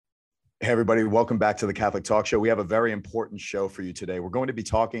Hey, everybody, welcome back to the Catholic Talk Show. We have a very important show for you today. We're going to be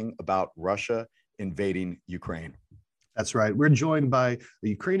talking about Russia invading Ukraine. That's right. We're joined by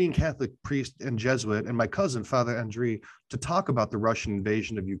the Ukrainian Catholic priest and Jesuit and my cousin, Father Andriy, to talk about the Russian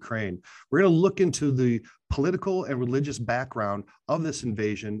invasion of Ukraine. We're going to look into the political and religious background of this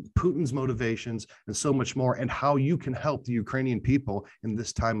invasion, Putin's motivations, and so much more, and how you can help the Ukrainian people in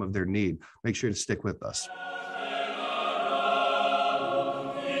this time of their need. Make sure to stick with us.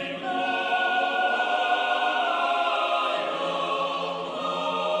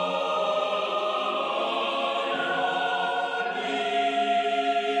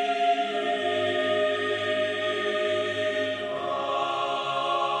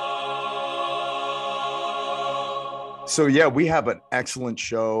 So yeah, we have an excellent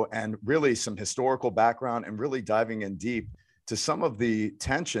show and really some historical background and really diving in deep to some of the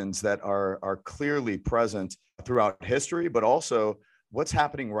tensions that are clearly present throughout history, but also what's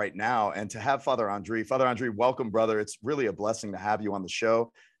happening right now. And to have Father Andriy, welcome, brother. It's really a blessing to have you on the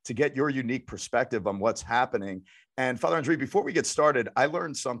show to get your unique perspective on what's happening. And Father Andriy, before we get started, I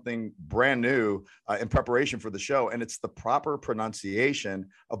learned something brand new in preparation for the show, and it's the proper pronunciation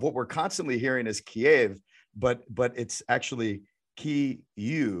of what we're constantly hearing as Kiev, but it's actually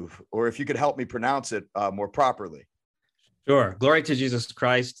Kyiv, or if you could help me pronounce it more properly. Sure. Glory to Jesus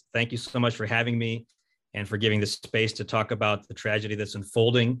Christ. Thank you so much for having me and for giving this space to talk about the tragedy that's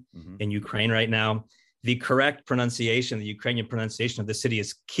unfolding in Ukraine right now. The correct pronunciation, the Ukrainian pronunciation of the city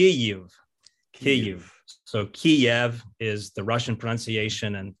is Kyiv. Kyiv. So Kiev is the Russian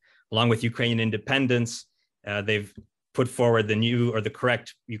pronunciation, and along with Ukrainian independence, they've put forward the new or the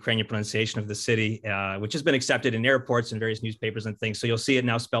correct Ukrainian pronunciation of the city, which has been accepted in airports and various newspapers and things. So you'll see it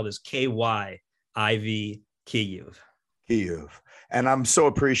now spelled as K-Y-I-V, Kyiv. Kyiv. And I'm so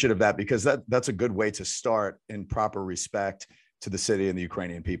appreciative of that, because that's a good way to start in proper respect to the city and the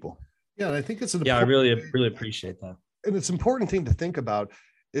Ukrainian people. Yeah, and I think it's an I really appreciate that. And it's an important thing to think about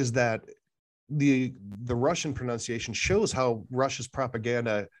is that the Russian pronunciation shows how Russia's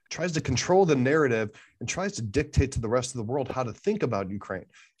propaganda tries to control the narrative and tries to dictate to the rest of the world how to think about Ukraine.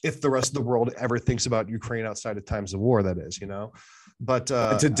 If the rest of the world ever thinks about Ukraine outside of times of war, that is, But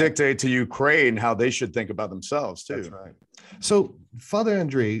to dictate to Ukraine how they should think about themselves too. That's right. So, Father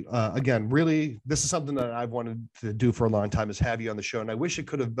Andriy, again, really, this is something that I've wanted to do for a long time, is have you on the show, and I wish it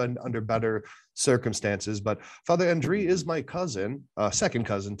could have been under better circumstances. But Father Andriy is my cousin, second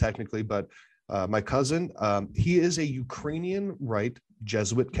cousin technically, but my cousin. He is a Ukrainian Rite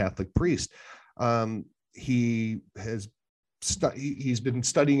Jesuit Catholic priest. He's been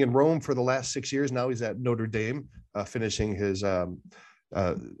studying in Rome for the last 6 years. Now he's at Notre Dame, finishing his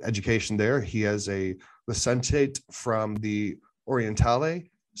education there. He has a licentiate from the Orientale.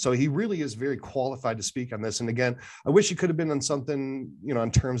 So he really is very qualified to speak on this. And again, I wish he could have been on something,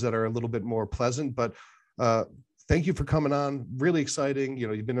 on terms that are a little bit more pleasant, but thank you for coming on. Really exciting.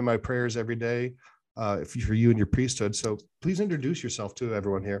 You've been in my prayers every day for you and your priesthood. So please introduce yourself to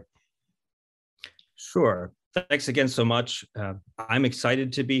everyone here. Sure. Thanks again so much. I'm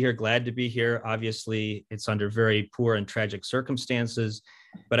excited to be here, glad to be here. Obviously, it's under very poor and tragic circumstances,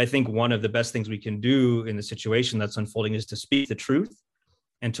 but I think one of the best things we can do in the situation that's unfolding is to speak the truth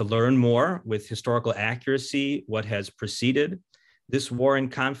and to learn more with historical accuracy what has preceded this war and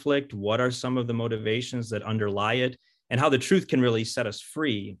conflict, what are some of the motivations that underlie it, and how the truth can really set us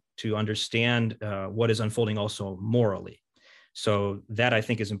free to understand what is unfolding also morally. So that I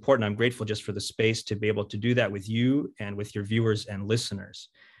think is important. I'm grateful just for the space to be able to do that with you and with your viewers and listeners.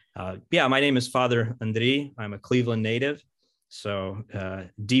 My name is Father Andriy. I'm a Cleveland native. So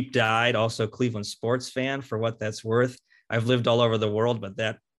deep-dyed, also Cleveland sports fan for what that's worth. I've lived all over the world, but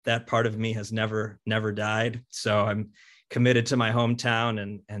that part of me has never died. So I'm committed to my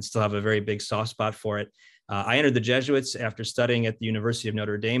hometown and still have a very big soft spot for it. I entered the Jesuits after studying at the University of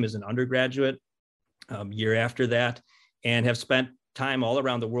Notre Dame as an undergraduate, year after that, and have spent time all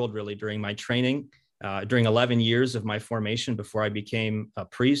around the world really during my training. During 11 years of my formation before I became a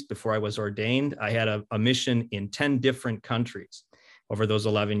priest, before I was ordained, I had a mission in 10 different countries over those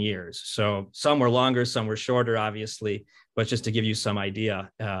 11 years. So some were longer, some were shorter, obviously, but just to give you some idea.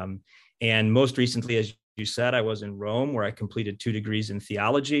 And most recently, as you said, I was in Rome, where I completed 2 degrees in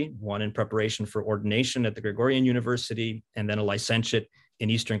theology, one in preparation for ordination at the Gregorian University, and then a licentiate in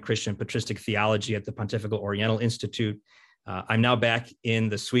Eastern Christian patristic theology at the Pontifical Oriental Institute. I'm now back in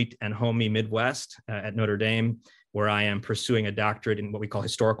the sweet and homey Midwest at Notre Dame, where I am pursuing a doctorate in what we call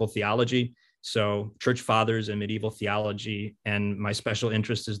historical theology. So church fathers and medieval theology. And my special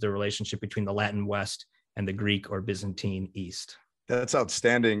interest is the relationship between the Latin West and the Greek or Byzantine East. That's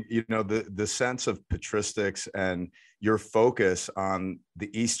outstanding. You know, the sense of patristics and your focus on the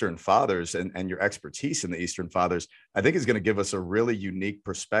Eastern Fathers and your expertise in the Eastern Fathers, I think is going to give us a really unique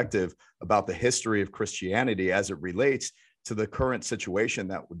perspective about the history of Christianity as it relates to the current situation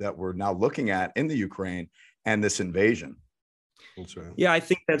that we're now looking at in the Ukraine and this invasion. That's right. Yeah, I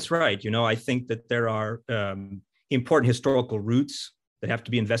think that's right. You know, I think that there are important historical roots that have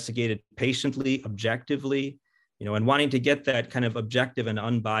to be investigated patiently, objectively, you know, and wanting to get that kind of objective and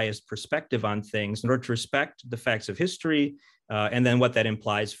unbiased perspective on things in order to respect the facts of history and then what that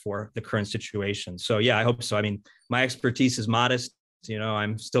implies for the current situation. So, yeah, I hope so. I mean, my expertise is modest. You know,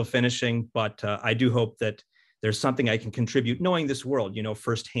 I'm still finishing, but I do hope that there's something I can contribute knowing this world, you know,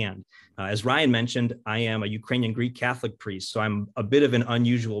 firsthand. As Ryan mentioned, I am a Ukrainian Greek Catholic priest, so I'm a bit of an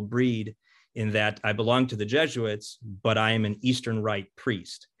unusual breed in that I belong to the Jesuits, but I am an Eastern Rite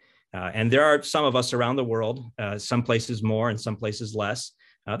priest. And there are some of us around the world, some places more and some places less.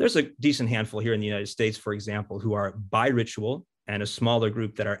 There's a decent handful here in the United States, for example, who are bi-ritual, and a smaller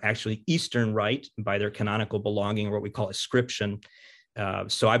group that are actually Eastern Rite by their canonical belonging, or what we call ascription.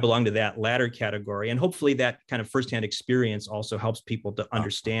 So I belong to that latter category. And hopefully that kind of firsthand experience also helps people to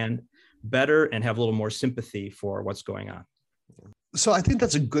understand better and have a little more sympathy for what's going on. So I think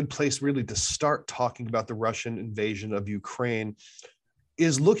that's a good place really to start talking about the Russian invasion of Ukraine,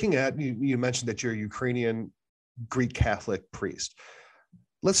 is looking at, you mentioned that you're a Ukrainian Greek Catholic priest.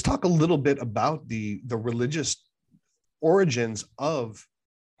 Let's talk a little bit about the religious origins of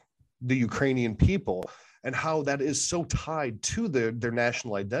the Ukrainian people and how that is so tied to their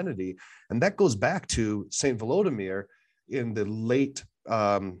national identity. And that goes back to St. Volodymyr in the late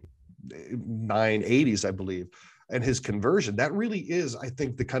 980s, I believe, and his conversion. That really is, I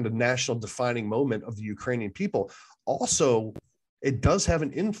think, the kind of national defining moment of the Ukrainian people. Also, it does have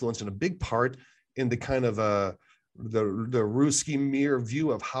an influence and a big part in the kind of the Ruski Mir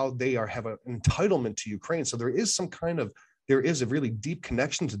view of how they have an entitlement to Ukraine. So there is a really deep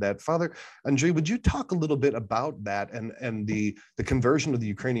connection to that. Father Andrei, would you talk a little bit about that and the conversion of the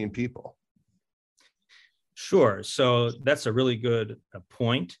Ukrainian people? Sure. So that's a really good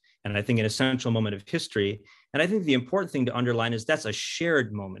point, and I think an essential moment of history. And I think the important thing to underline is that's a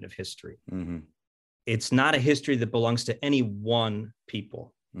shared moment of history. Mm-hmm. It's not a history that belongs to any one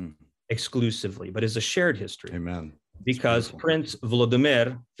people exclusively, but is a shared history. Amen. Because Prince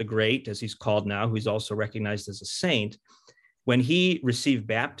Volodymyr the Great, as he's called now, who's also recognized as a saint, when he received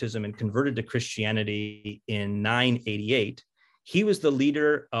baptism and converted to Christianity in 988, he was the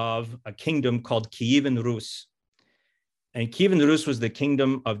leader of a kingdom called Kievan Rus. And Kievan Rus was the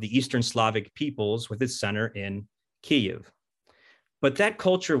kingdom of the Eastern Slavic peoples with its center in Kiev. But that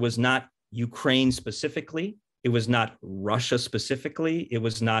culture was not Ukraine specifically. It was not Russia specifically. It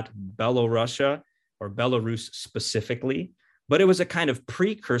was not Belorussia or Belarus specifically, but it was a kind of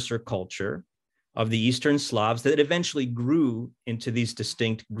precursor culture of the Eastern Slavs that eventually grew into these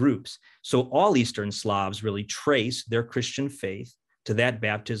distinct groups. So all Eastern Slavs really trace their Christian faith to that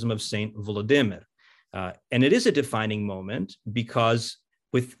baptism of Saint Volodymyr. And it is a defining moment because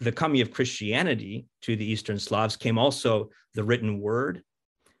with the coming of Christianity to the Eastern Slavs came also the written word,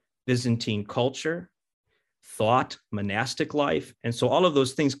 Byzantine culture, thought, monastic life. And so all of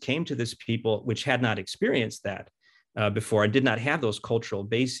those things came to this people which had not experienced that before and did not have those cultural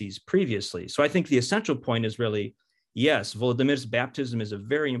bases previously. So I think the essential point is really, yes, Volodymyr's baptism is a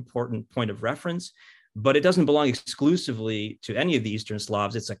very important point of reference, but it doesn't belong exclusively to any of the Eastern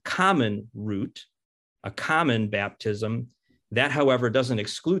Slavs. It's a common root, a common baptism that, however, doesn't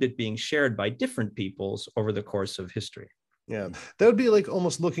exclude it being shared by different peoples over the course of history. Yeah, that would be like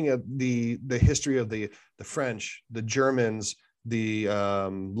almost looking at the history of the French, the Germans, the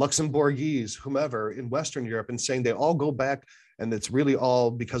Luxembourgese, whomever in Western Europe, and saying they all go back, and it's really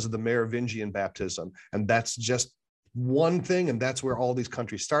all because of the Merovingian baptism, and that's just one thing, and that's where all these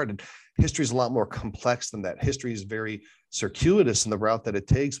countries started. History is a lot more complex than that. History is very circuitous in the route that it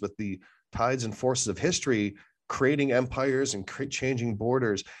takes, with the tides and forces of history creating empires and changing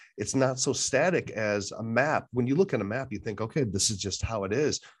borders. It's not so static as a map. When you look at a map, you think, okay, this is just how it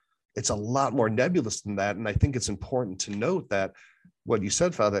is. It's a lot more nebulous than that. And I think it's important to note that what you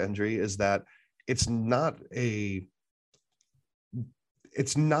said, Father Andrei, is that it's not the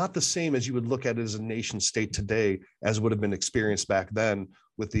same as you would look at it as a nation state today, as would have been experienced back then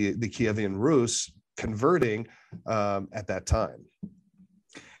with the Kievan Rus converting at that time.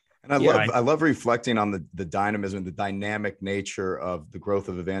 And I love reflecting on the dynamism, the dynamic nature of the growth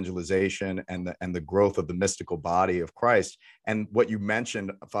of evangelization and the growth of the mystical body of Christ. And what you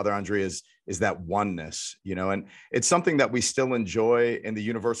mentioned, Father Andre, is that oneness, and it's something that we still enjoy in the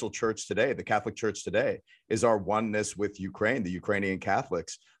universal church today, the Catholic Church today, is our oneness with Ukraine, the Ukrainian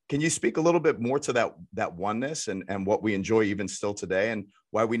Catholics. Can you speak a little bit more to that oneness and what we enjoy even still today, and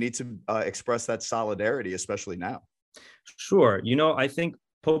why we need to express that solidarity, especially now? Sure. I think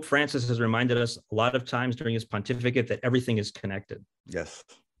Pope Francis has reminded us a lot of times during his pontificate that everything is connected. Yes.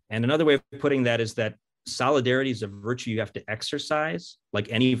 And another way of putting that is that solidarity is a virtue you have to exercise. Like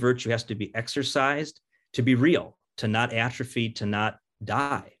any virtue has to be exercised to be real, to not atrophy, to not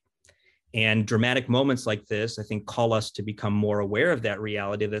die. And dramatic moments like this, I think, call us to become more aware of that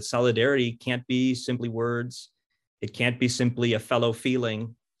reality, that solidarity can't be simply words. It can't be simply a fellow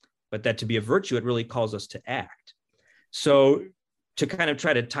feeling, but that to be a virtue, it really calls us to act. So to kind of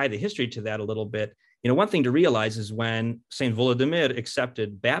try to tie the history to that a little bit, one thing to realize is when St. Volodymyr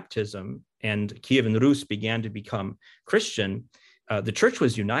accepted baptism and Kiev and Rus began to become Christian, the church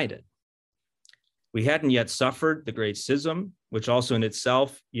was united. We hadn't yet suffered the Great Schism, which also in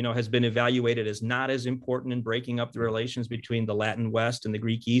itself, has been evaluated as not as important in breaking up the relations between the Latin West and the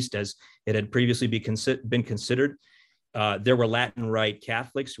Greek East as it had previously been considered. There were Latin Rite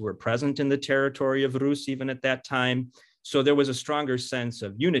Catholics who were present in the territory of Rus even at that time. So there was a stronger sense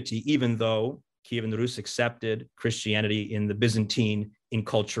of unity, even though Kiev and Rus accepted Christianity in the Byzantine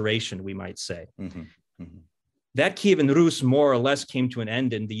enculturation, we might say. Mm-hmm. Mm-hmm. That Kiev and Rus more or less came to an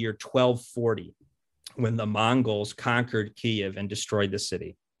end in the year 1240, when the Mongols conquered Kiev and destroyed the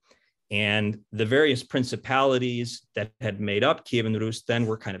city. And the various principalities that had made up Kiev and Rus then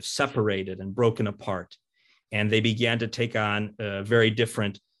were kind of separated and broken apart. And they began to take on very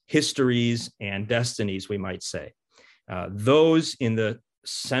different histories and destinies, we might say. Those in the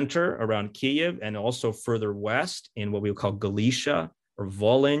center around Kiev and also further west in what we would call Galicia or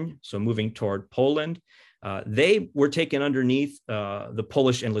Volyn, so moving toward Poland, they were taken underneath the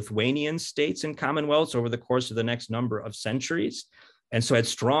Polish and Lithuanian states and commonwealths over the course of the next number of centuries, and so had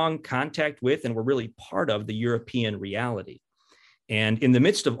strong contact with and were really part of the European reality. And in the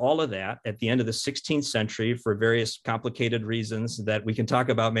midst of all of that, at the end of the 16th century, for various complicated reasons that we can talk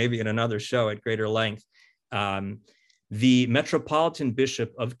about maybe in another show at greater length, the Metropolitan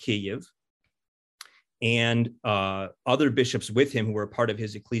Bishop of Kiev and other bishops with him who were part of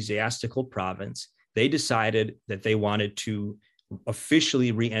his ecclesiastical province, they decided that they wanted to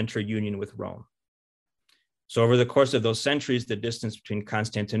officially re-enter union with Rome. So over the course of those centuries, the distance between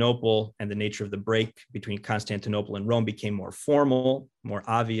Constantinople and the nature of the break between Constantinople and Rome became more formal, more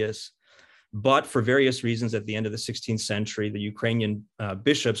obvious. But for various reasons, at the end of the 16th century, the Ukrainian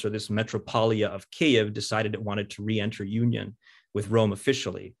bishops, or this Metropolia of Kiev, decided it wanted to re-enter union with Rome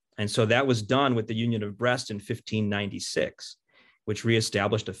officially. And so that was done with the Union of Brest in 1596, which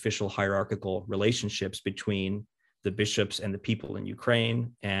reestablished official hierarchical relationships between the bishops and the people in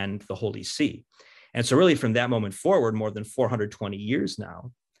Ukraine and the Holy See. And so really from that moment forward, more than 420 years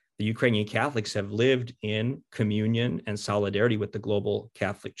now, the Ukrainian Catholics have lived in communion and solidarity with the global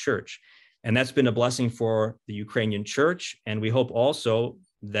Catholic Church. And that's been a blessing for the Ukrainian church. And we hope also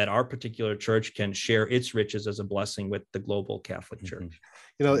that our particular church can share its riches as a blessing with the global Catholic Church.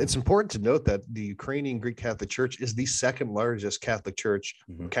 It's important to note that the Ukrainian Greek Catholic Church is the second largest Catholic church,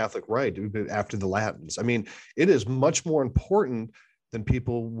 Catholic Rite, after the Latins. I mean, it is much more important than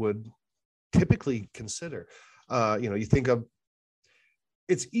people would typically consider. You think of,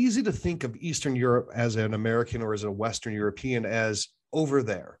 it's easy to think of Eastern Europe as an American or as a Western European as over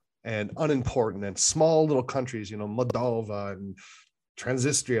there and unimportant and small little countries, Moldova and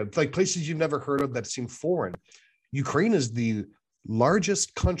Transnistria, like places you've never heard of that seem foreign. Ukraine is the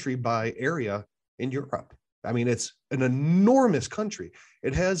largest country by area in Europe. I mean, it's an enormous country.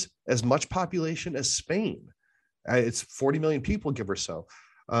 It has as much population as Spain. It's 40 million people, give or so.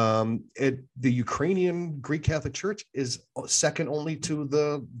 The Ukrainian Greek Catholic Church is second only to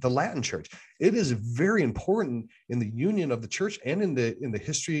the Latin Church. It is very important in the union of the church and in the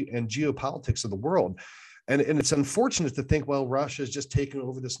history and geopolitics of the world. And it's unfortunate to think, well, Russia is just taking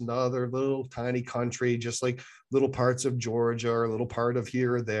over this another little tiny country, just like little parts of Georgia or a little part of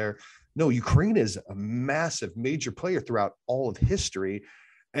here or there. No, Ukraine is a massive, major player throughout all of history.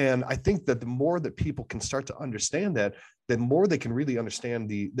 And I think that the more that people can start to understand that, the more they can really understand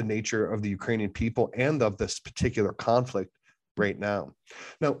the nature of the Ukrainian people and of this particular conflict right now.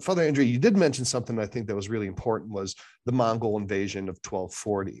 Now, Father Andre, you did mention something I think that was really important, was the Mongol invasion of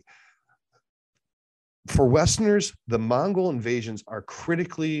 1240. For Westerners, the Mongol invasions are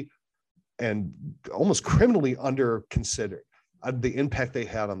critically and almost criminally under considered. the impact they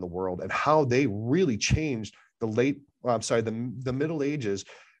had on the world and how they really changed the Middle Ages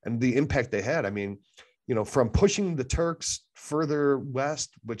and the impact they had. I mean, you know, from pushing the Turks further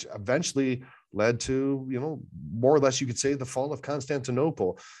west, which eventually led to, you know, more or less you could say the fall of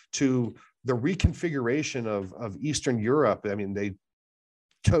Constantinople, to the reconfiguration of Eastern Europe. I mean,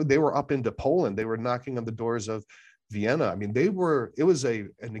 they were up into Poland. They were knocking on the doors of Vienna. I mean, it was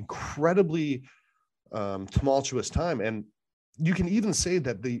an incredibly tumultuous time. And you can even say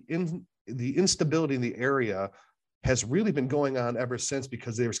that the instability in the area has really been going on ever since,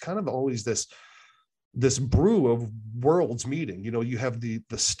 because there's kind of always this brew of worlds meeting. You know, you have the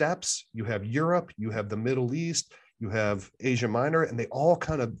steppes, you have Europe, you have the Middle East, you have Asia Minor, and they all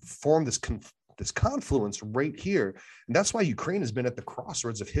kind of form this confluence right here. And that's why Ukraine has been at the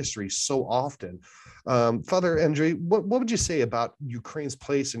crossroads of history so often. Father Andrei, what would you say about Ukraine's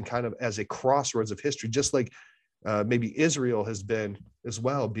place in kind of as a crossroads of history, just like maybe Israel has been as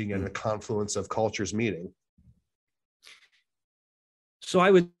well, being in a confluence of cultures meeting? So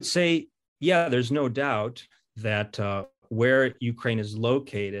I would say, yeah, there's no doubt that where Ukraine is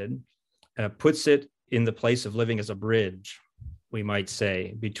located puts it in the place of living as a bridge, we might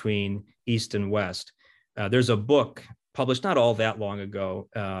say, between East and West. There's a book published not all that long ago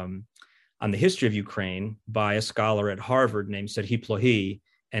on the history of Ukraine by a scholar at Harvard named Serhiy Plohy,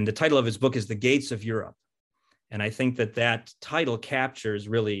 and the title of his book is The Gates of Europe. And I think that title captures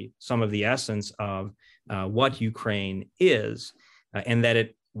really some of the essence of what Ukraine is, and that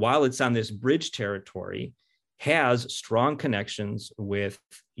it, while it's on this bridge territory, has strong connections with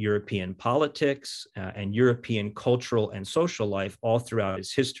European politics and European cultural and social life all throughout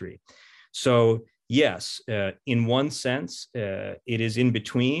its history. So yes, in one sense, it is in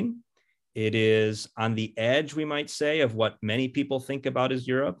between. It is on the edge, we might say, of what many people think about as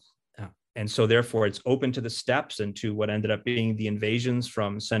Europe. And so therefore it's open to the steppes and to what ended up being the invasions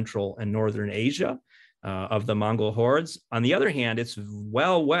from Central and Northern Asia of the Mongol hordes. On the other hand, it's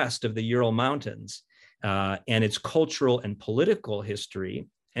well west of the Ural Mountains, and its cultural and political history,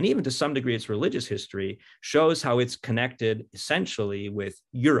 and even to some degree its religious history, shows how it's connected essentially with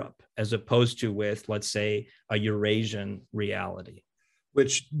Europe, as opposed to with, let's say, a Eurasian reality.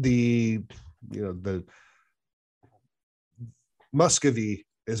 Which the Muscovy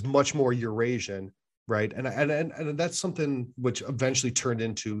is much more Eurasian, right? And that's something which eventually turned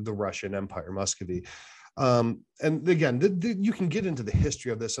into the Russian Empire, Muscovy. And again, you can get into the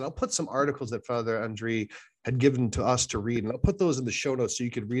history of this, and I'll put some articles that Father Andrei had given to us to read, and I'll put those in the show notes so you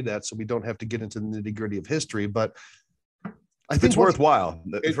could read that, so we don't have to get into the nitty-gritty of history. But I think it's worthwhile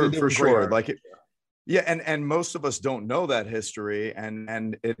for sure. Like it, yeah, and most of us don't know that history,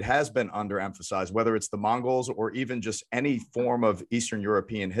 and it has been underemphasized, whether it's the Mongols or even just any form of Eastern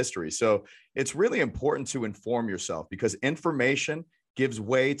European history. So it's really important to inform yourself, because information gives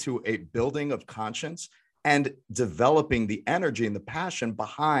way to a building of conscience and developing the energy and the passion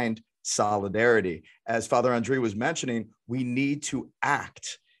behind solidarity. As Father Andrei was mentioning, we need to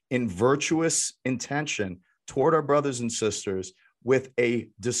act in virtuous intention toward our brothers and sisters with a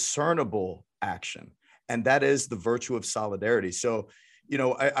discernible action. And that is the virtue of solidarity. So, you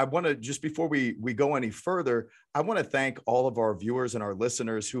know, I want to, just before we go any further, I want to thank all of our viewers and our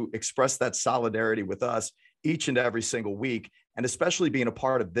listeners who express that solidarity with us each and every single week, and especially being a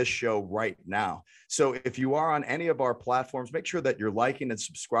part of this show right now. So if you are on any of our platforms, make sure that you're liking and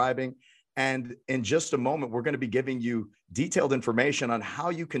subscribing. And in just a moment, we're going to be giving you detailed information on how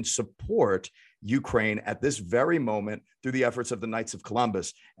you can support Ukraine at this very moment through the efforts of the Knights of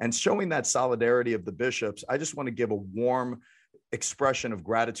Columbus. And showing that solidarity of the bishops, I just want to give a warm expression of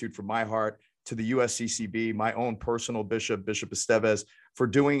gratitude from my heart to the USCCB, my own personal bishop, Bishop Esteves, for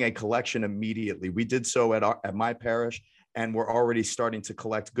doing a collection immediately. We did so at my parish, and we're already starting to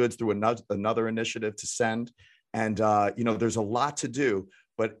collect goods through another initiative to send. And, you know, there's a lot to do,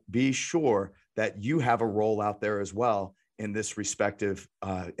 but be sure that you have a role out there as well in this respective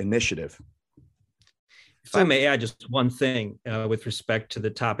initiative. If I may add just one thing with respect to the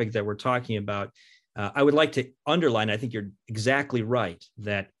topic that we're talking about, I would like to underline, I think you're exactly right,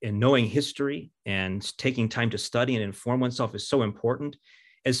 that in knowing history and taking time to study and inform oneself is so important,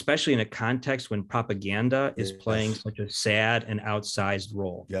 especially in a context when propaganda is playing such a sad and outsized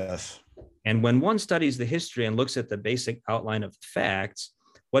role. Yes. And when one studies the history and looks at the basic outline of the facts,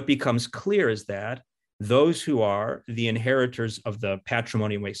 what becomes clear is that those who are the inheritors of the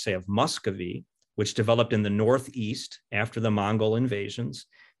patrimony, we say, of Muscovy, which developed in the Northeast after the Mongol invasions,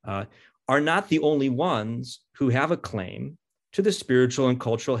 are not the only ones who have a claim to the spiritual and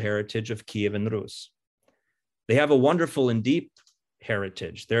cultural heritage of Kievan Rus. They have a wonderful and deep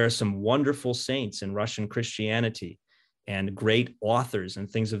heritage. There are some wonderful saints in Russian Christianity. and great authors and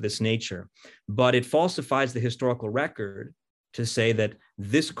things of this nature. But it falsifies the historical record to say that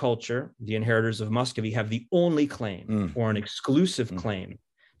this culture, the inheritors of Muscovy, have the only claim or an exclusive claim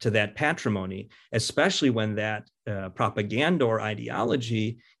to that patrimony, especially when that propaganda or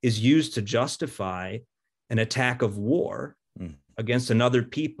ideology is used to justify an attack of war against another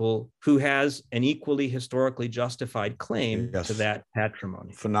people who has an equally historically justified claim to that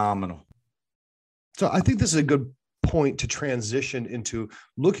patrimony. Phenomenal. So I think this is a good point to transition into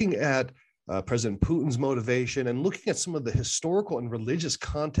looking at President Putin's motivation and looking at some of the historical and religious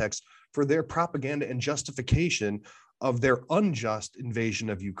context for their propaganda and justification of their unjust invasion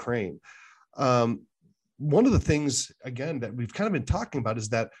of Ukraine. One of the things, again, that we've kind of been talking about is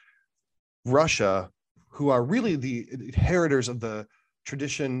that Russia, who are really the inheritors of the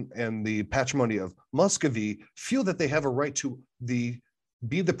tradition and the patrimony of Muscovy, feel that they have a right to be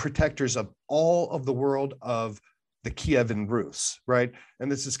the protectors of all of the world of the Kievan Rus, right?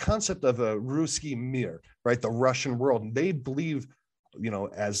 And there's this concept of a Ruski Mir, right? The Russian world. And they believe,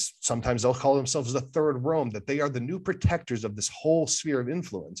 as sometimes they'll call themselves the Third Rome, that they are the new protectors of this whole sphere of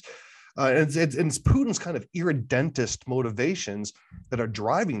influence. And it's Putin's kind of irredentist motivations that are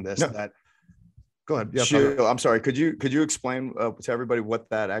driving this. Go ahead. Yeah, Sheil, I'm sorry. Could you explain to everybody what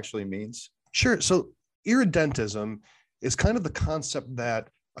that actually means? Sure. So irredentism is kind of the concept that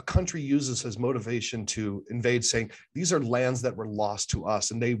a country uses as motivation to invade, saying these are lands that were lost to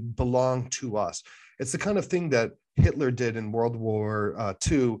us and they belong to us. It's the kind of thing that Hitler did in World War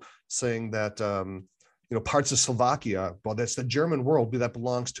II, saying that parts of Slovakia, well, that's the German world, that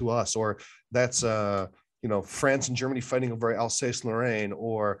belongs to us, or that's France and Germany fighting over Alsace-Lorraine,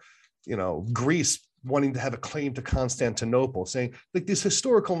 or Greece wanting to have a claim to Constantinople, saying like these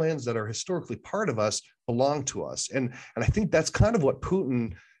historical lands that are historically part of us belong to us. And I think that's kind of what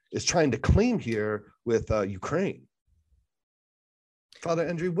Putin is trying to claim here with Ukraine. Father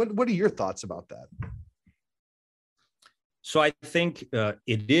Andrew, what are your thoughts about that? So I think it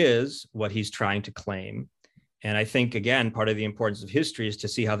is what he's trying to claim. And I think, again, part of the importance of history is to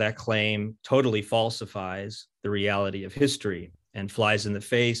see how that claim totally falsifies the reality of history and flies in the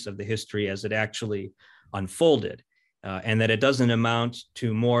face of the history as it actually unfolded, and that it doesn't amount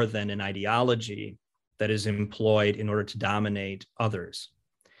to more than an ideology that is employed in order to dominate others.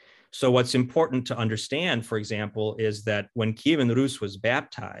 So what's important to understand, for example, is that when Kievan Rus was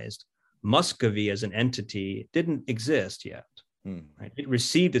baptized, Muscovy as an entity didn't exist yet. Right? It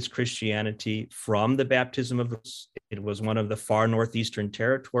received its Christianity from the baptism of Rus. It was one of the far northeastern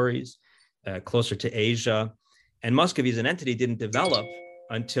territories, closer to Asia. And Muscovy as an entity didn't develop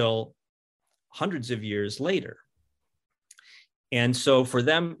until hundreds of years later. And so for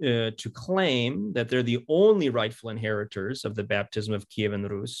them to claim that they're the only rightful inheritors of the baptism of Kievan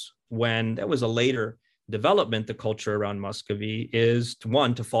Rus, when that was a later development, the culture around Muscovy, is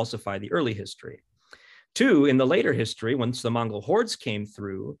one, to falsify the early history. Two, in the later history, once the Mongol hordes came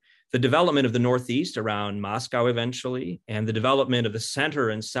through, the development of the Northeast around Moscow eventually, and the development of the center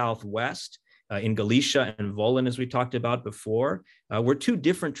and Southwest in Galicia and Volyn, as we talked about before, were two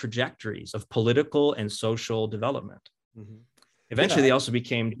different trajectories of political and social development. Eventually, they also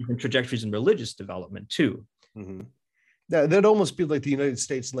became different trajectories in religious development too. That'd almost be like the United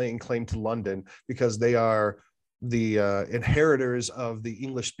States laying claim to London because they are the inheritors of the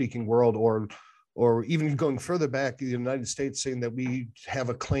English-speaking world, or even going further back, the United States saying that we have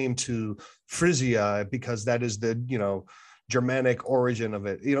a claim to Frisia because that is the Germanic origin of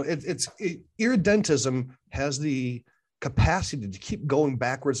it. Irredentism has the capacity to keep going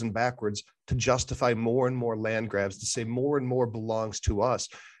backwards and backwards to justify more and more land grabs, to say more and more belongs to us.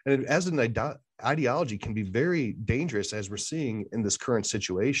 And as an ideology can be very dangerous, as we're seeing in this current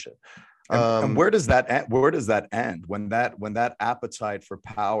situation. And where does that end when that appetite for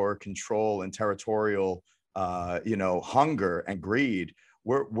power, control, and territorial hunger and greed,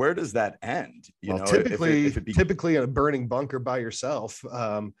 where does that end? Typically in a burning bunker by yourself.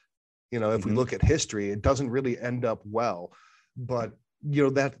 If we look at history, it doesn't really end up well. But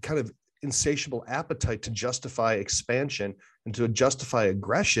that kind of insatiable appetite to justify expansion and to justify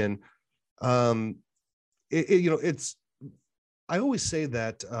aggression, it's. I always say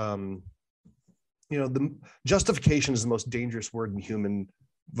that the justification is the most dangerous word in human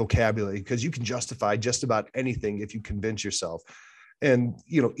vocabulary because you can justify just about anything if you convince yourself. And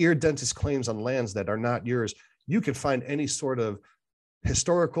irredentist claims on lands that are not yours, you can find any sort of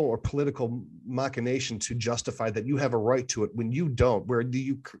historical or political machination to justify that you have a right to it when you don't.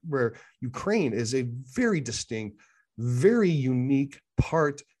 Where Ukraine is a very distinct, very unique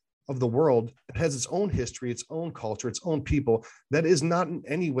part of the world. It has its own history, its own culture, its own people. That is not in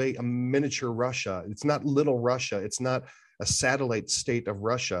any way a miniature Russia. It's not little Russia. It's not a satellite state of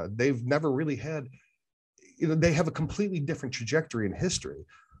Russia. They've never really had, they have a completely different trajectory in history.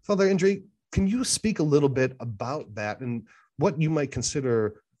 Father Andrei, can you speak a little bit about that and what you might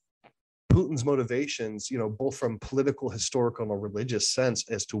consider Putin's motivations, both from political, historical, and a religious sense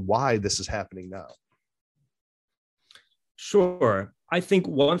as to why this is happening now? Sure. I think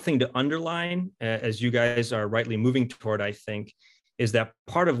one thing to underline, as you guys are rightly moving toward, I think, is that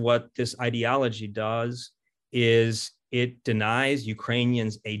part of what this ideology does is it denies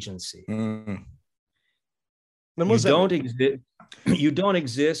Ukrainians agency. Mm. You don't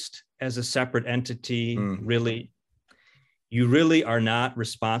exist as a separate entity, really. You really are not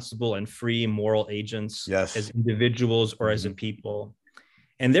responsible and free moral agents as individuals or as a people.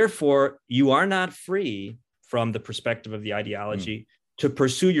 And therefore, you are not free from the perspective of the ideology to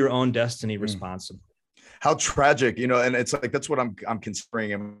pursue your own destiny responsibly. How tragic, and it's like, that's what I'm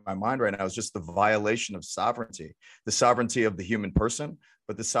considering in my mind right now, is just the violation of sovereignty, the sovereignty of the human person,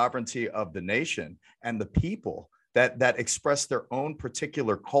 but the sovereignty of the nation and the people that express their own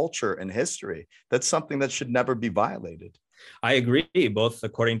particular culture and history. That's something that should never be violated. I agree, both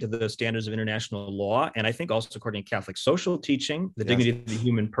according to the standards of international law, and I think also according to Catholic social teaching, the dignity of the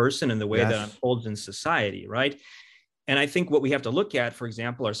human person and the way that unfolds in society, right? And I think what we have to look at, for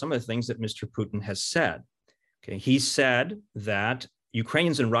example, are some of the things that Mr. Putin has said. Okay, he said that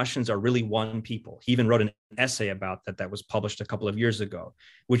Ukrainians and Russians are really one people. He even wrote an essay about that was published a couple of years ago,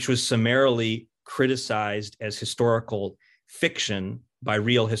 which was summarily criticized as historical fiction by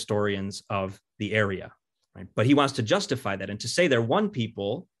real historians of the area. Right? But he wants to justify that. And to say they're one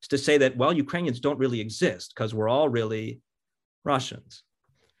people is to say that, well, Ukrainians don't really exist because we're all really Russians.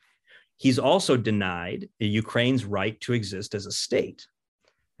 He's also denied Ukraine's right to exist as a state.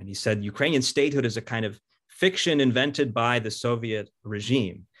 And he said Ukrainian statehood is a kind of fiction invented by the Soviet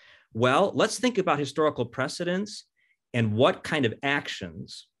regime. Well, let's think about historical precedents and what kind of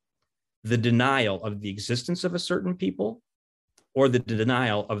actions the denial of the existence of a certain people or the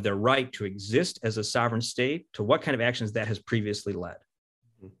denial of their right to exist as a sovereign state, to what kind of actions that has previously led.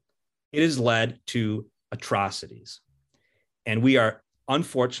 It has led to atrocities. And we are,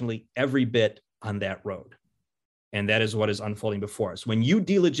 unfortunately, every bit on that road. And that is what is unfolding before us. When you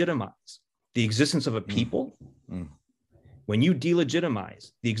delegitimize the existence of a people, when you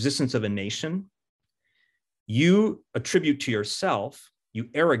delegitimize the existence of a nation, you attribute to yourself, you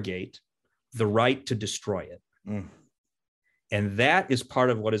arrogate the right to destroy it. And that is part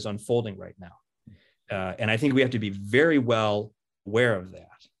of what is unfolding right now. And I think we have to be very well aware of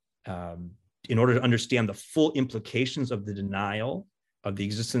that in order to understand the full implications of the denial of the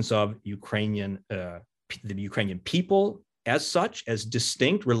existence of the Ukrainian people as such, as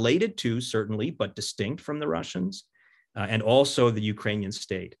distinct, related to certainly, but distinct from the Russians, and also the Ukrainian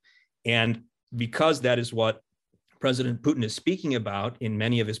state. And because that is what President Putin is speaking about in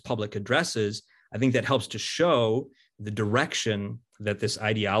many of his public addresses, I think that helps to show the direction that this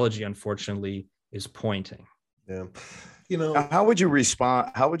ideology, unfortunately, is pointing. Yeah. How would you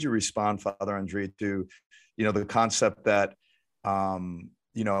respond, Father Andrei, to, the concept that,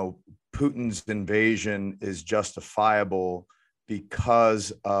 Putin's invasion is justifiable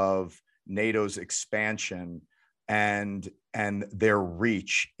because of NATO's expansion and their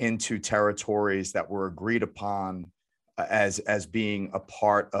reach into territories that were agreed upon as being a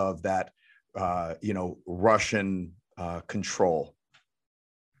part of that, Russian control?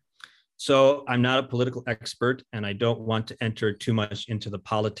 So I'm not a political expert, and I don't want to enter too much into the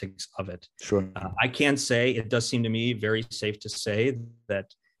politics of it. Sure. I can say it does seem to me very safe to say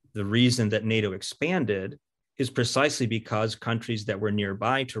that the reason that NATO expanded is precisely because countries that were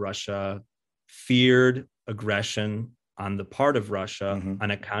nearby to Russia feared aggression on the part of Russia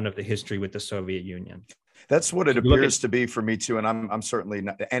on account of the history with the Soviet Union. That's what it appears to be for me too. And I'm certainly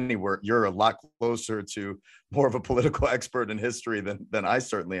not anywhere. You're a lot closer to more of a political expert in history than I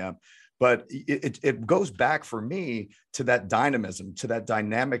certainly am. But it goes back for me to that dynamism, to that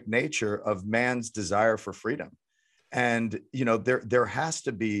dynamic nature of man's desire for freedom. And, there has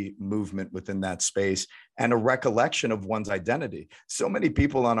to be movement within that space and a recollection of one's identity. So many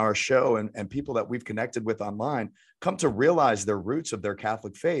people on our show and people that we've connected with online come to realize their roots of their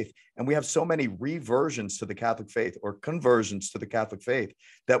Catholic faith. And we have so many reversions to the Catholic faith or conversions to the Catholic faith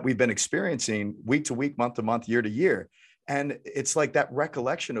that we've been experiencing week to week, month to month, year to year. And it's like that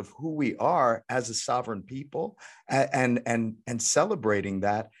recollection of who we are as a sovereign people and celebrating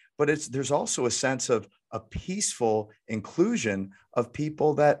that. But there's also a sense of a peaceful inclusion of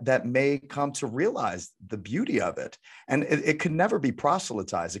people that may come to realize the beauty of it. And it could never be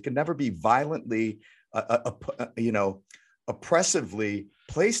proselytized. It could never be violently, oppressively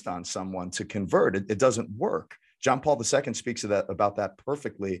placed on someone to convert. It doesn't work. John Paul II speaks about that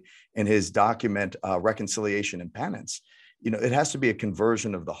perfectly in his document, Reconciliation and Penance. It has to be a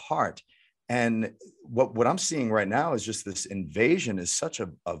conversion of the heart. And what I'm seeing right now is just this invasion is such a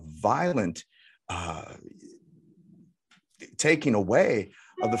violent taking away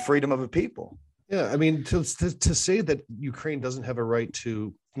of the freedom of a people. Yeah, I mean, to say that Ukraine doesn't have a right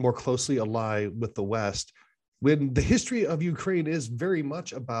to more closely ally with the West, when the history of Ukraine is very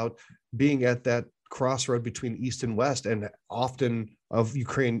much about being at that crossroad between East and West, and often of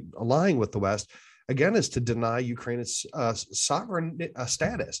Ukraine allying with the West, again, is to deny Ukraine its sovereign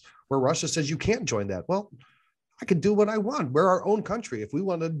status, where Russia says you can't join that. Well, I can do what I want. We're our own country. If we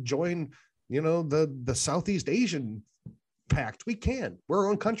want to join, the Southeast Asian Pact, we can. We're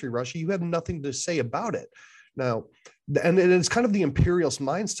our own country, Russia. You have nothing to say about it. Now, and it's kind of the imperialist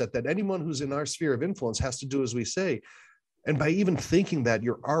mindset that anyone who's in our sphere of influence has to do as we say. And by even thinking that,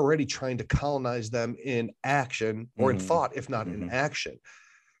 you're already trying to colonize them in action or in thought, if not in action.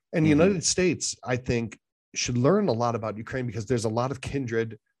 And the United States, I think, should learn a lot about Ukraine because there's a lot of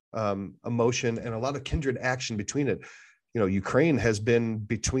kindred emotion and a lot of kindred action between it. Ukraine has been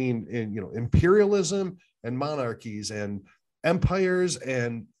between, imperialism and monarchies and empires,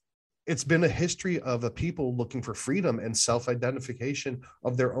 and it's been a history of a people looking for freedom and self-identification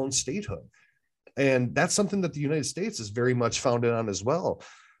of their own statehood. And that's something that the United States is very much founded on as well.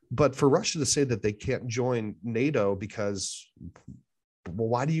 But for Russia to say that they can't join NATO because, well,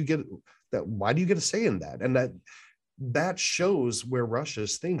 why do you get that? Why do you get a say in that? And that shows where Russia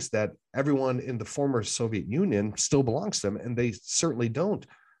thinks that everyone in the former Soviet Union still belongs to them, and they certainly don't.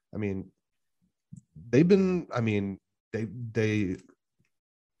 I mean, they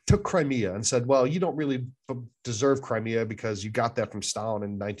took Crimea and said, well, you don't really deserve Crimea because you got that from Stalin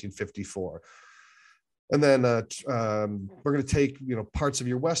in 1954. And then we're going to take, parts of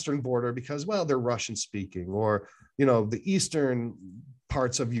your western border because, well, they're Russian speaking, or, the eastern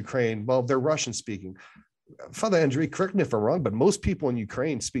parts of Ukraine, well, they're Russian speaking. Father Andrei, correct me if I'm wrong, but most people in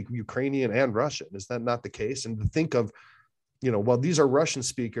Ukraine speak Ukrainian and Russian. Is that not the case? And to think of, well, these are Russian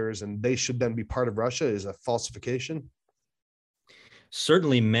speakers and they should then be part of Russia is a falsification.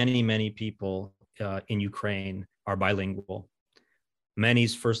 Certainly many, many people in Ukraine are bilingual.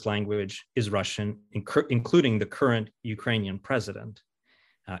 Many's first language is Russian, including the current Ukrainian president,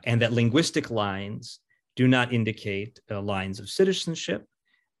 and that linguistic lines do not indicate lines of citizenship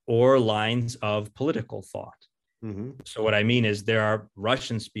or lines of political thought. So what I mean is there are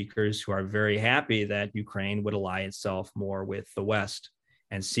Russian speakers who are very happy that Ukraine would ally itself more with the West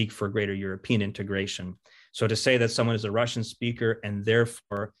and seek for greater European integration. So to say that someone is a Russian speaker and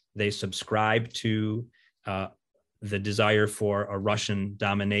therefore they subscribe to the desire for a Russian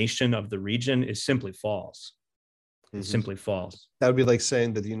domination of the region is simply false. It's simply false. That would be like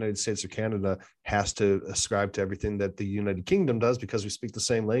saying that the United States or Canada has to ascribe to everything that the United Kingdom does because we speak the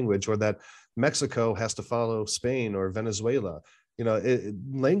same language, or that Mexico has to follow Spain or Venezuela.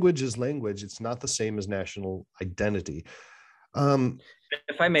 Language is language. It's not the same as national identity.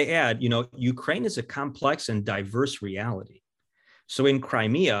 If I may add, Ukraine is a complex and diverse reality. So in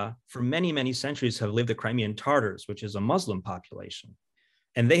Crimea, for many, many centuries have lived the Crimean Tatars, which is a Muslim population.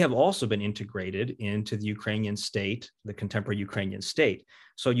 And they have also been integrated into the Ukrainian state, the contemporary Ukrainian state.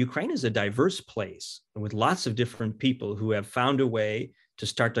 So Ukraine is a diverse place with lots of different people who have found a way to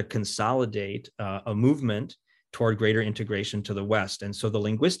start to consolidate a movement toward greater integration to the West. And so the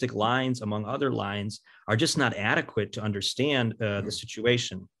linguistic lines, among other lines, are just not adequate to understand the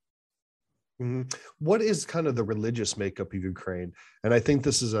situation. What is kind of the religious makeup of Ukraine? And I think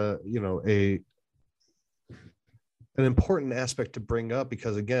this is an important aspect to bring up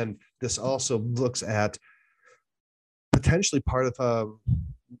because, again, this also looks at potentially part of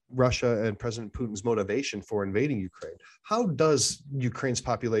Russia and President Putin's motivation for invading Ukraine. How does Ukraine's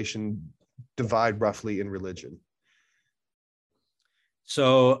population divide roughly in religion?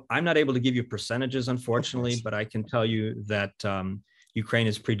 So I'm not able to give you percentages, unfortunately, but I can tell you that Ukraine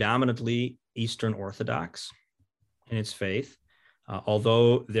is predominantly Eastern Orthodox in its faith,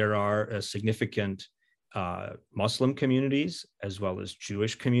 although there are significant Muslim communities as well as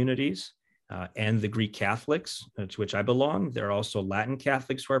Jewish communities and the Greek Catholics, to which I belong. There are also Latin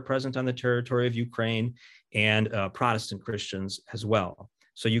Catholics who are present on the territory of Ukraine and Protestant Christians as well.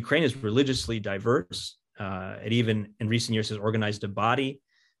 So Ukraine is religiously diverse. It even in recent years has organized a body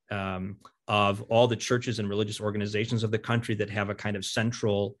of all the churches and religious organizations of the country that have a kind of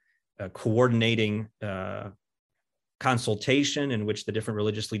central coordinating consultation in which the different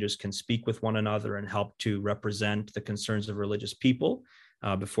religious leaders can speak with one another and help to represent the concerns of religious people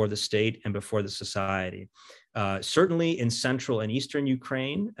before the state and before the society. Certainly in central and eastern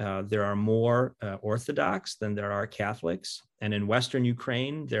Ukraine, there are more Orthodox than there are Catholics. And in Western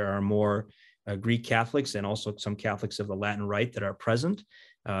Ukraine, there are more Greek Catholics and also some Catholics of the Latin Rite that are present.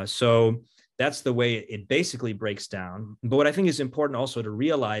 So that's the way it basically breaks down. But what I think is important also to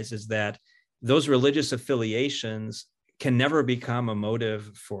realize is that those religious affiliations can never become a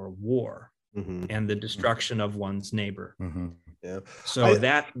motive for war and the destruction of one's neighbor. Yeah. So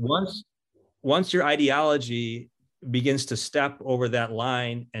that once your ideology begins to step over that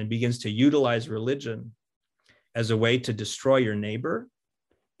line and begins to utilize religion as a way to destroy your neighbor,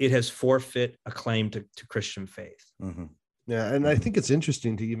 it has forfeit a claim to Christian faith. Yeah, and I think it's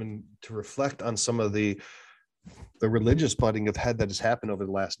interesting to reflect on some of the religious butting of head that has happened over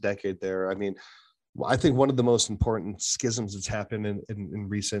the last decade there. I mean, I think one of the most important schisms that's happened in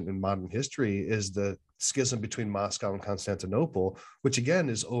recent and modern history is the schism between Moscow and Constantinople, which again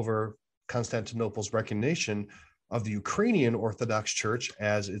is over Constantinople's recognition of the Ukrainian Orthodox Church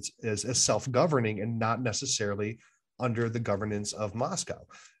as self-governing and not necessarily under the governance of Moscow.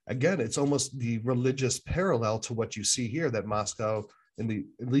 Again, it's almost the religious parallel to what you see here, that Moscow, at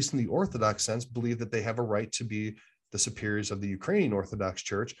least in the Orthodox sense, believe that they have a right to be the superiors of the Ukrainian Orthodox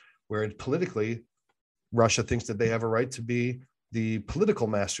Church, whereas politically, Russia thinks that they have a right to be the political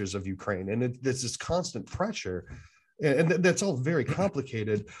masters of Ukraine. And there's this constant pressure. And that's all very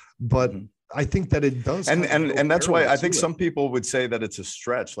complicated, but I think that it does. And that's why I think some people would say that it's a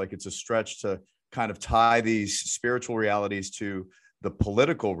stretch, like it's a stretch to kind of tie these spiritual realities to the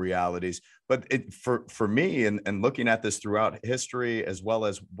political realities. But for me, and looking at this throughout history, as well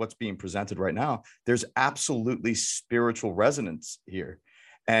as what's being presented right now, there's absolutely spiritual resonance here.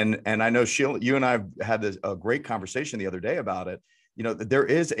 And I know, Sheila, you and I have had a great conversation the other day about it. You know, there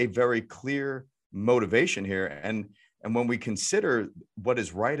is a very clear motivation here. And when we consider what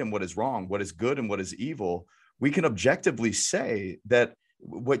is right and what is wrong, what is good and what is evil, we can objectively say that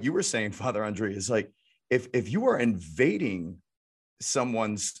what you were saying, Father Andre, is like, if you are invading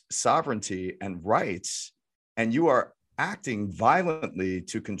someone's sovereignty and rights, and you are acting violently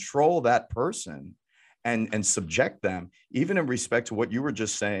to control that person and subject them, even in respect to what you were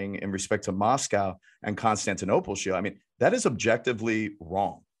just saying in respect to Moscow and Constantinople, Sheila, I mean, that is objectively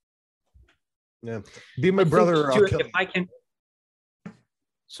wrong. Yeah. Be my brother. If I can,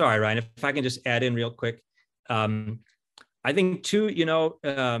 sorry, Ryan, if I can just add in real quick. I think too,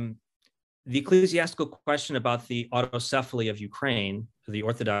 the ecclesiastical question about the autocephaly of Ukraine, the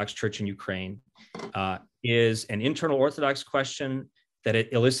Orthodox Church in Ukraine, is an internal Orthodox question that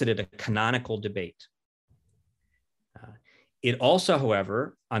it elicited a canonical debate. It also,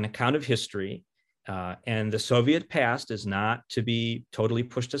 however, on account of history, and the Soviet past is not to be totally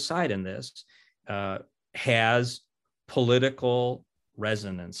pushed aside in this, has political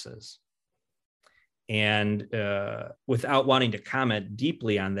resonances. And without wanting to comment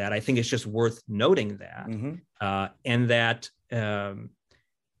deeply on that, I think it's just worth noting that, and that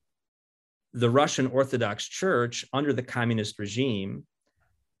the Russian Orthodox Church under the communist regime,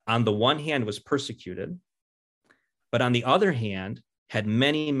 on the one hand, was persecuted, but on the other hand, had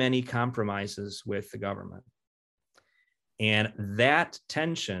many, many compromises with the government. And that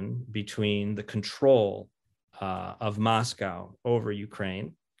tension between the control of Moscow over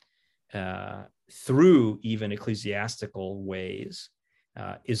Ukraine, through even ecclesiastical ways,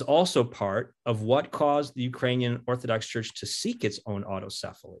 is also part of what caused the Ukrainian Orthodox Church to seek its own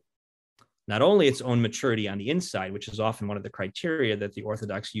autocephaly. Not only its own maturity on the inside, which is often one of the criteria that the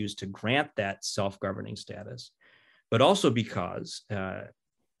Orthodox use to grant that self-governing status, but also because,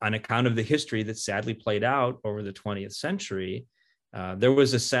 on account of the history that sadly played out over the 20th century, there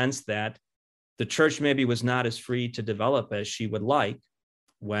was a sense that the church maybe was not as free to develop as she would like,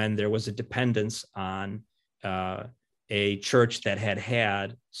 when there was a dependence on a church that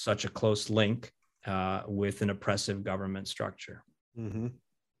had such a close link with an oppressive government structure.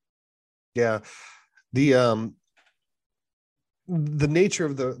 Yeah, the nature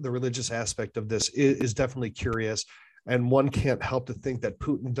of the religious aspect of this is definitely curious, and one can't help to think that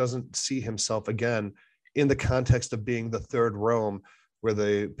Putin doesn't see himself again in the context of being the third Rome, where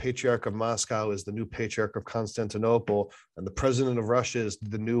the Patriarch of Moscow is the new Patriarch of Constantinople, and the President of Russia is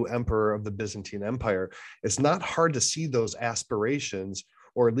the new Emperor of the Byzantine Empire. It's not hard to see those aspirations,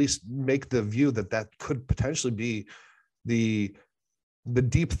 or at least make the view that could potentially be the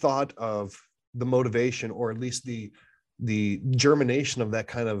deep thought of the motivation, or at least the germination of that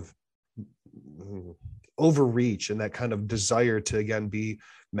kind of overreach and that kind of desire to, again, be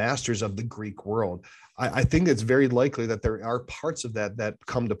masters of the Greek world. I think it's very likely that there are parts of that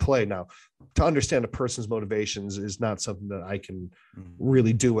come to play. Now, to understand a person's motivations is not something that I can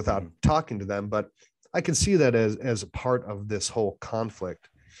really do without talking to them, but I can see that as a part of this whole conflict.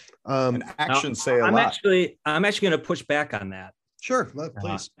 And actions say a I'm lot. I'm actually going to push back on that. Sure,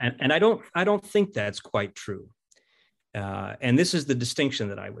 please. And I don't think that's quite true. And this is the distinction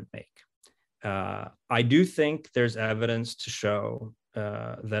that I would make. I do think there's evidence to show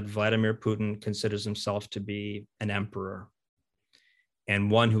that Vladimir Putin considers himself to be an emperor and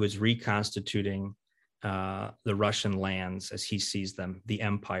one who is reconstituting the Russian lands as he sees them, the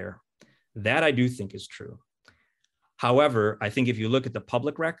empire. That I do think is true. However, I think if you look at the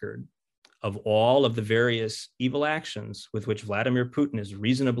public record of all of the various evil actions with which Vladimir Putin is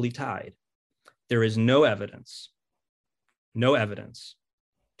reasonably tied, there is no evidence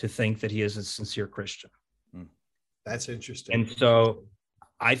to think that he is a sincere Christian. That's interesting. And so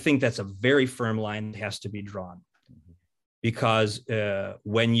I think that's a very firm line that has to be drawn. Because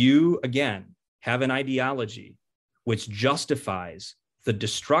when you, again, have an ideology which justifies the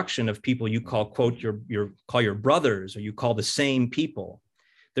destruction of people you call, quote, your brothers, or you call the same people,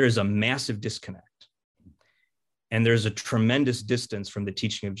 there is a massive disconnect. And there's a tremendous distance from the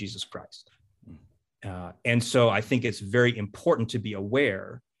teaching of Jesus Christ. And so I think it's very important to be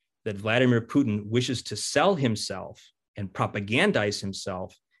aware that Vladimir Putin wishes to sell himself and propagandize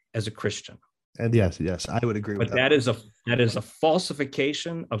himself as a Christian. And yes, I would agree with that. But that is a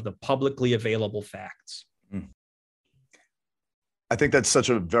falsification of the publicly available facts. I think that's such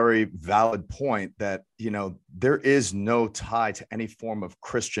a very valid point that, there is no tie to any form of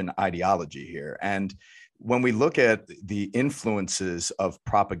Christian ideology here. And when we look at the influences of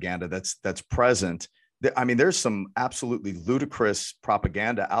propaganda that's present, I mean, there's some absolutely ludicrous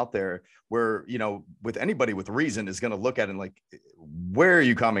propaganda out there where, with anybody with reason is going to look at it and like, where are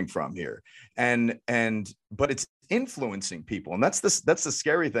you coming from here? But it's influencing people. And that's the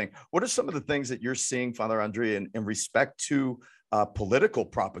scary thing. What are some of the things that you're seeing, Father Andre, in respect to political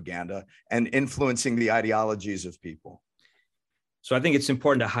propaganda and influencing the ideologies of people? So I think it's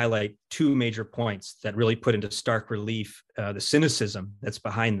important to highlight two major points that really put into stark relief the cynicism that's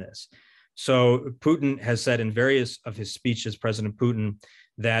behind this. So Putin has said in various of his speeches, President Putin,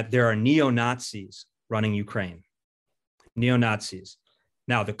 that there are neo-Nazis running Ukraine. Neo-Nazis.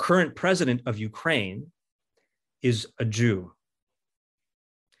 Now, the current president of Ukraine is a Jew.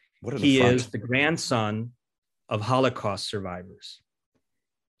 He is the grandson of Holocaust survivors.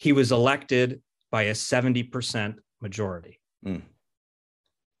 He was elected by a 70% majority.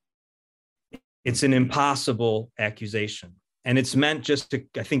 It's an impossible accusation. And it's meant just to,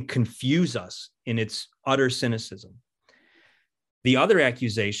 I think, confuse us in its utter cynicism. The other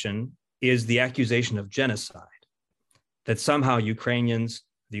accusation is the accusation of genocide, that somehow the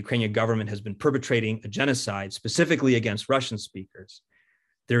Ukrainian government has been perpetrating a genocide specifically against Russian speakers.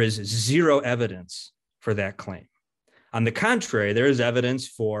 There is zero evidence for that claim. On the contrary, there is evidence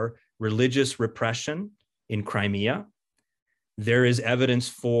for religious repression in Crimea. There is evidence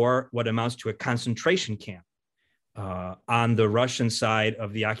for what amounts to a concentration camp on the Russian side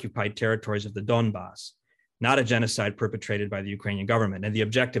of the occupied territories of the Donbass, not a genocide perpetrated by the Ukrainian government. And the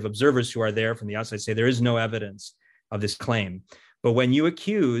objective observers who are there from the outside say there is no evidence of this claim. But when you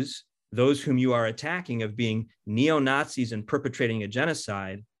accuse those whom you are attacking of being neo-Nazis and perpetrating a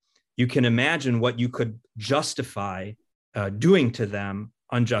genocide, you can imagine what you could justify doing to them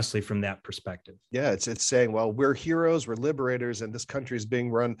unjustly from that perspective. Yeah, it's saying, well, we're heroes, we're liberators, and this country is being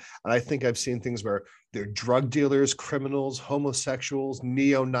run. And I think I've seen things where they're drug dealers, criminals, homosexuals,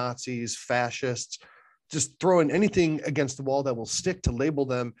 neo-Nazis, fascists, just throwing anything against the wall that will stick to label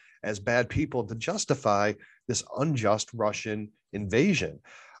them as bad people to justify this unjust Russian invasion.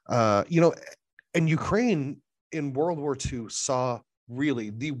 And Ukraine in World War II saw really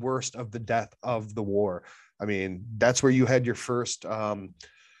the worst of the death of the war. I mean, that's where you had your first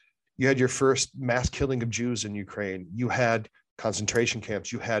mass killing of Jews in Ukraine. You had concentration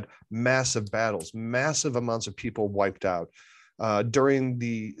camps. You had massive battles, massive amounts of people wiped out. During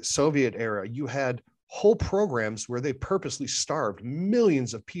the Soviet era, you had whole programs where they purposely starved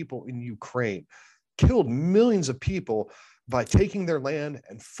millions of people in Ukraine, killed millions of people by taking their land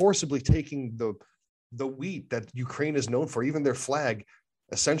and forcibly taking the wheat that Ukraine is known for. Even their flag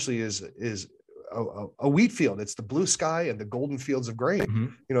essentially is a wheat field. It's the blue sky and the golden fields of grain,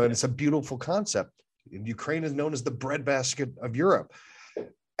 and it's a beautiful concept. And Ukraine is known as the breadbasket of Europe.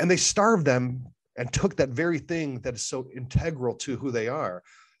 And they starved them and took that very thing that is so integral to who they are.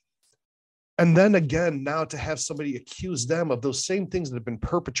 And then again, now to have somebody accuse them of those same things that have been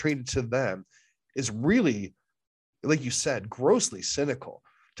perpetrated to them is really, like you said, grossly cynical.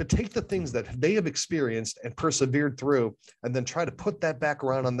 To take the things that they have experienced and persevered through and then try to put that back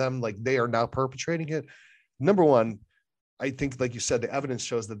around on them like they are now perpetrating it. Number one, I think, like you said, the evidence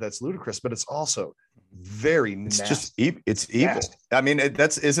shows that that's ludicrous, but it's also very nasty. It's just it's evil. Nasty. I mean,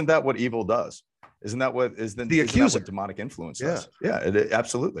 isn't that what evil does? Isn't that what the accuser, what demonic influence does? Yeah,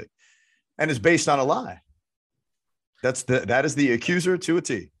 absolutely. And it's based on a lie. That is the accuser to a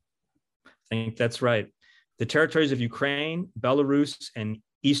T. I think that's right. The territories of Ukraine, Belarus, and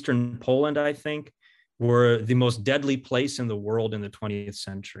Eastern Poland, I think, were the most deadly place in the world in the 20th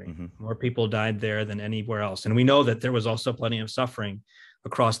century. Mm-hmm. More people died there than anywhere else. And we know that there was also plenty of suffering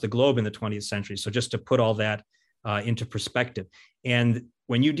across the globe in the 20th century. So just to put all that into perspective. And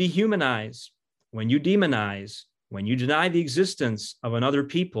when you dehumanize, when you demonize, when you deny the existence of another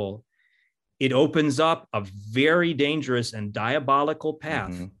people, it opens up a very dangerous and diabolical path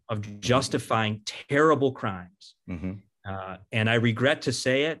mm-hmm. of justifying terrible crimes. Mm-hmm. And I regret to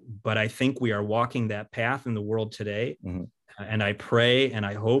say it, but I think we are walking that path in the world today. Mm-hmm. And I pray and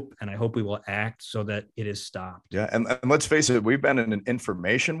I hope we will act so that it is stopped. Yeah. And let's face it, we've been in an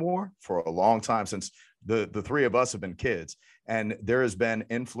information war for a long time, since the three of us have been kids. And there has been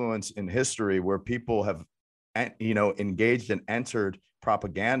influence in history where people have, engaged and entered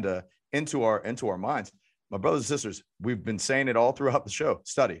propaganda into our minds. My brothers and sisters, we've been saying it all throughout the show.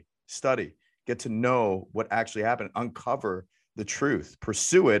 Study, get to know what actually happened, uncover the truth,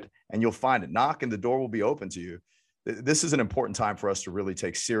 pursue it, and you'll find it. Knock and the door will be open to you. This is an important time for us to really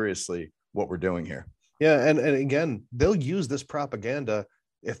take seriously what we're doing here. Yeah. And again, they'll use this propaganda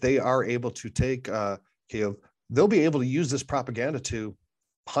if they are able to take, they'll be able to use this propaganda to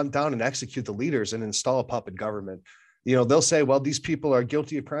hunt down and execute the leaders and install a puppet government. They'll say, well, these people are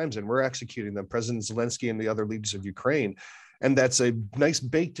guilty of crimes and we're executing them, President Zelensky and the other leaders of Ukraine. And that's a nice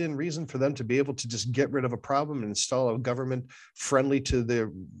baked in reason for them to be able to just get rid of a problem and install a government friendly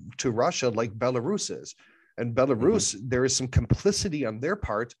to Russia, like Belarus is. And Belarus, mm-hmm. there is some complicity on their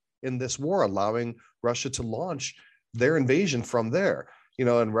part in this war, allowing Russia to launch their invasion from there.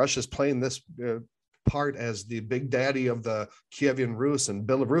 And Russia's playing this part as the big daddy of the Kievan Rus, and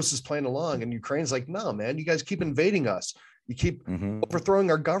Belarus is playing along, and Ukraine's like, no, man, you guys keep invading us. You keep mm-hmm. overthrowing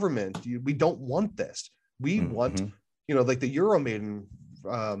our government. We don't want this. We mm-hmm. want, like the Euromaidan,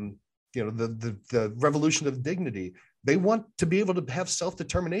 the revolution of dignity. They want to be able to have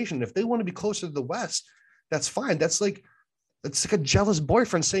self-determination. If they want to be closer to the West, that's fine. It's like a jealous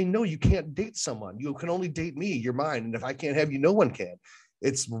boyfriend saying, no, you can't date someone. You can only date me. You're mine. And if I can't have you, no one can.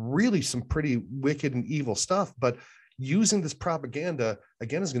 It's really some pretty wicked and evil stuff. But using this propaganda,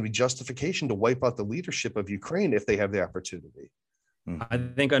 again, is going to be justification to wipe out the leadership of Ukraine if they have the opportunity. I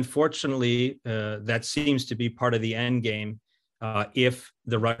think, unfortunately, that seems to be part of the end game if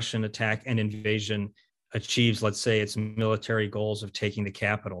the Russian attack and invasion achieves, let's say, its military goals of taking the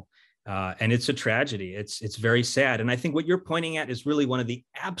capital. And it's a tragedy. It's very sad. And I think what you're pointing at is really one of the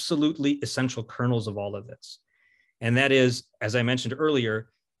absolutely essential kernels of all of this. And that is, as I mentioned earlier,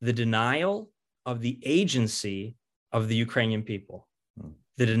 the denial of the agency of the Ukrainian people,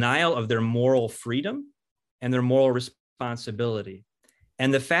 the denial of their moral freedom and their moral responsibility.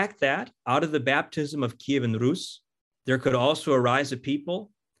 And the fact that out of the baptism of Kievan Rus, there could also arise a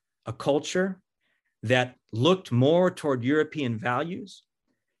people, a culture that looked more toward European values,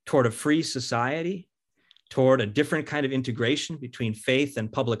 toward a free society, toward a different kind of integration between faith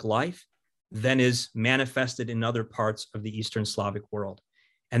and public life than is manifested in other parts of the Eastern Slavic world.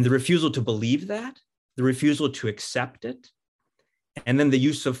 And the refusal to believe that, the refusal to accept it, and then the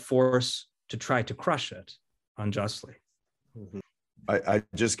use of force to try to crush it unjustly. Mm-hmm. I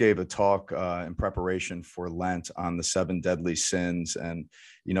just gave a talk in preparation for Lent on the 7 deadly sins and,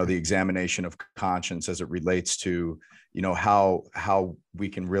 the examination of conscience as it relates to, how we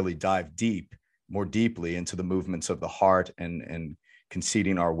can really dive more deeply into the movements of the heart and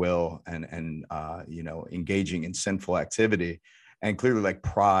conceding our will and engaging in sinful activity. And clearly, like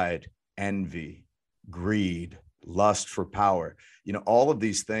pride, envy, greed, lust for power, all of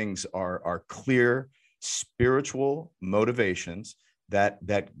these things are clear spiritual motivations that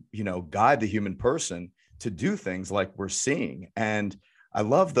guide the human person to do things like we're seeing. And I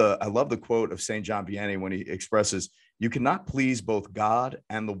love the quote of St. John Vianney when he expresses, "You cannot please both God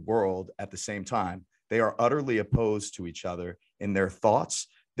and the world at the same time. They are utterly opposed to each other in their thoughts,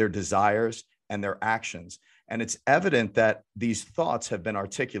 their desires, and their actions." And it's evident that these thoughts have been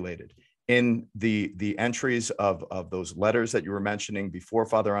articulated in the entries of those letters that you were mentioning before,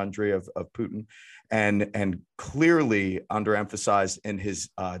 Father Andre, of Putin, and clearly underemphasized in his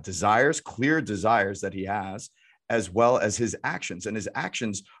clear desires that he has, as well as his actions. And his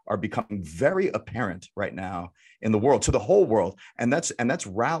actions are becoming very apparent right now in the world, to the whole world. And that's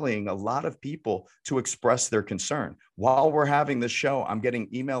rallying a lot of people to express their concern. While we're having this show, I'm getting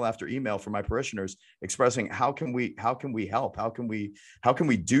email after email from my parishioners expressing how can we help? How can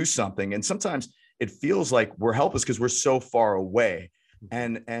we do something? And sometimes it feels like we're helpless because we're so far away.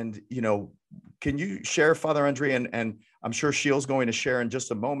 And can you share, Father Andre, and I'm sure Sheil's going to share in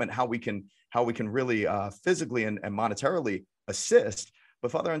just a moment how we can really physically and monetarily assist.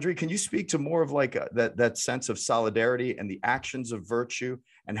 But Father Andre, can you speak to more of like that sense of solidarity and the actions of virtue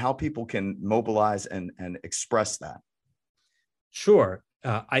and how people can mobilize and express that? Sure.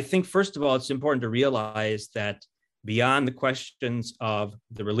 I think, first of all, it's important to realize that beyond the questions of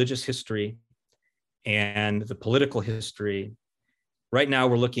the religious history and the political history, right now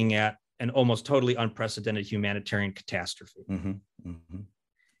we're looking at an almost totally unprecedented humanitarian catastrophe. Mm-hmm. Mm-hmm.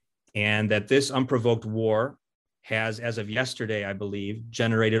 And that this unprovoked war has, as of yesterday, I believe,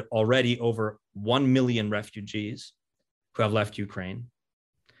 generated already over 1 million refugees who have left Ukraine,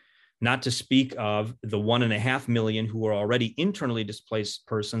 not to speak of the 1.5 million who are already internally displaced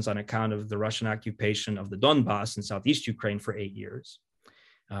persons on account of the Russian occupation of the Donbass in southeast Ukraine for 8 years,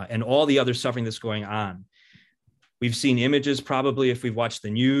 and all the other suffering that's going on. We've seen images, probably, if we've watched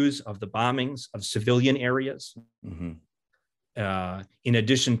the news, of the bombings of civilian areas, mm-hmm. In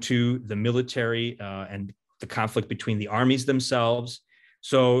addition to the military and the conflict between the armies themselves.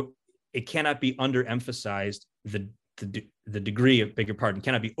 So it cannot be underemphasized, the degree of,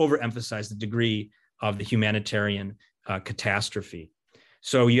 cannot be overemphasized, the degree of the humanitarian catastrophe.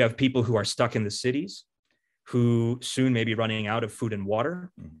 So you have people who are stuck in the cities, who soon may be running out of food and water.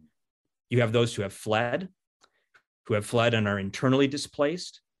 Mm-hmm. You have those who have fled and are internally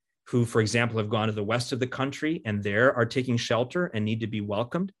displaced, who, for example, have gone to the west of the country and there are taking shelter and need to be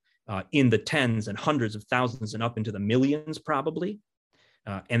welcomed in the tens and hundreds of thousands and up into the millions, probably.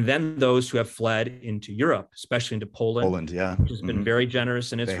 And then those who have fled into Europe, especially into Poland, yeah, which has been very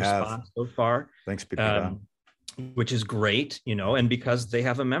generous in its response so far. Thanks be to God. Which is great, and because they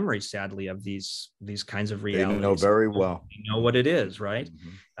have a memory, sadly, of these kinds of realities. They know very well. They know what it is, right?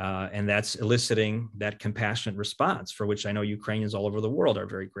 Mm-hmm. And that's eliciting that compassionate response, for which I know Ukrainians all over the world are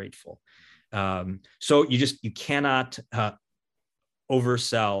very grateful. So you cannot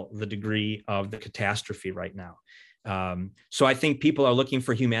oversell the degree of the catastrophe right now. So I think people are looking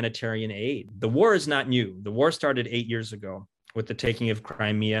for humanitarian aid. The war is not new. The war started 8 years ago with the taking of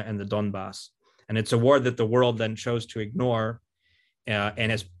Crimea and the Donbass. And it's a war that the world then chose to ignore and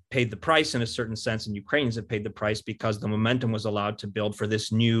has paid the price in a certain sense, and Ukrainians have paid the price because the momentum was allowed to build for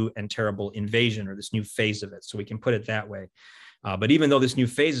this new and terrible invasion, or this new phase of it. So we can put it that way. But even though this new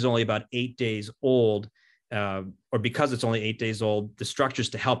phase is only about 8 days old, or because it's only 8 days old, the structures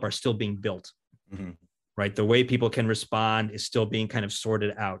to help are still being built. Mm-hmm. Right? The way people can respond is still being kind of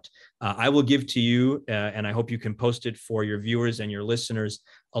sorted out. I will give to you, and I hope you can post it for your viewers and your listeners,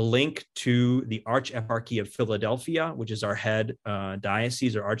 a link to the Archeparchy of Philadelphia, which is our head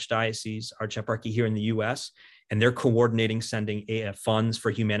diocese or archeparchy here in the U.S., and they're coordinating sending funds for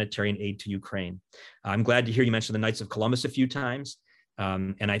humanitarian aid to Ukraine. I'm glad to hear you mention the Knights of Columbus a few times.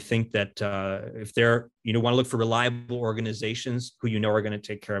 And I think that if want to look for reliable organizations who are going to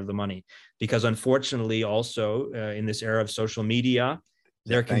take care of the money, because unfortunately, also in this era of social media,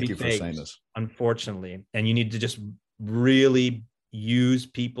 there can be fakes, unfortunately, and you need to just really use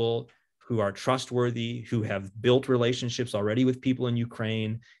people who are trustworthy, who have built relationships already with people in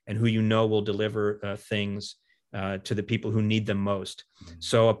Ukraine, and who will deliver things to the people who need them most. Mm-hmm.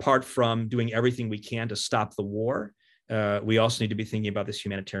 So apart from doing everything we can to stop the war, we also need to be thinking about this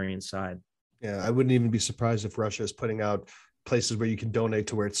humanitarian side. Yeah, I wouldn't even be surprised if Russia is putting out places where you can donate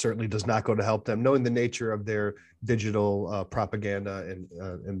to where it certainly does not go to help them, knowing the nature of their digital propaganda and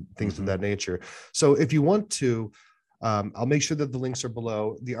things mm-hmm. of that nature. So if you want to, I'll make sure that the links are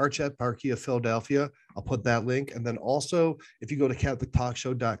below. The Archeparchy of Philadelphia, I'll put that link. And then also, if you go to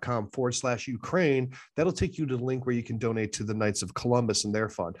catholictalkshow.com/Ukraine, that'll take you to the link where you can donate to the Knights of Columbus and their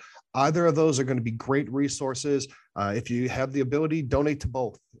fund. Either of those are going to be great resources. If you have the ability, donate to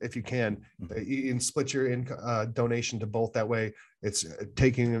both if you can. You can split your donation to both. That way, it's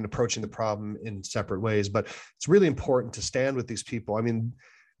taking and approaching the problem in separate ways. But it's really important to stand with these people. I mean,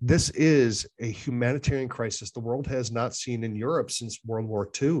 this is a humanitarian crisis the world has not seen in Europe since World War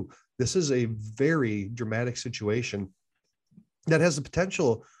II. This is a very dramatic situation that has the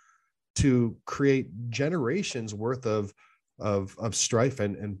potential to create generations worth of strife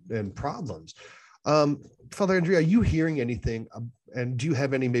and problems. Father Andre, are you hearing anything? And do you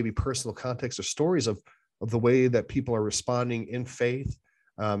have any maybe personal context or stories of the way that people are responding in faith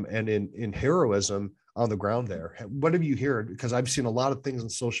and in heroism on the ground there. What have you heard? Because I've seen a lot of things on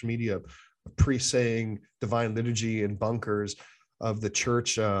social media, priests saying divine liturgy in bunkers of the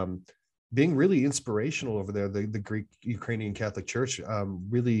church, being really inspirational over there, the Greek Ukrainian Catholic Church,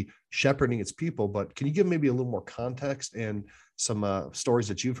 really shepherding its people. But can you give maybe a little more context and some stories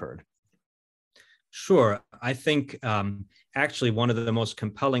that you've heard? Sure. I think actually one of the most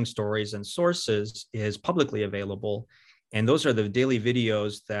compelling stories and sources is publicly available. And those are the daily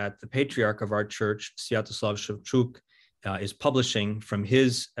videos that the patriarch of our church, Sviatoslav Shevchuk, is publishing from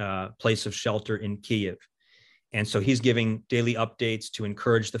his place of shelter in Kyiv. And so he's giving daily updates to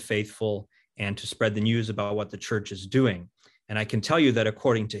encourage the faithful and to spread the news about what the church is doing. And I can tell you that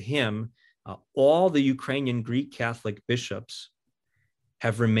according to him, all the Ukrainian Greek Catholic bishops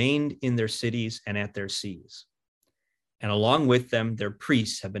have remained in their cities and at their sees. And along with them, their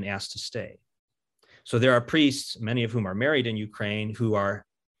priests have been asked to stay. So there are priests, many of whom are married in Ukraine, who are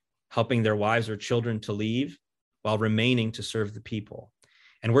helping their wives or children to leave while remaining to serve the people.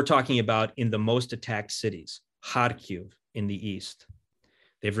 And we're talking about in the most attacked cities, Kharkiv in the east.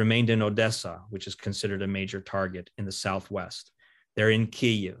 They've remained in Odessa, which is considered a major target in the southwest. They're in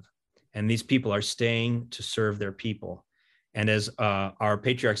Kyiv, and these people are staying to serve their people. And as our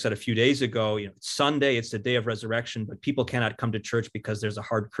patriarch said a few days ago, it's Sunday, it's the day of resurrection, but people cannot come to church because there's a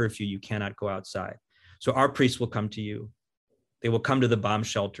hard curfew. You cannot go outside. So our priests will come to you. They will come to the bomb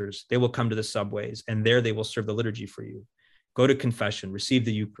shelters. They will come to the subways, and there they will serve the liturgy for you. Go to confession, receive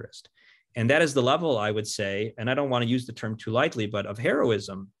the Eucharist. And that is the level, I would say, and I don't want to use the term too lightly, but of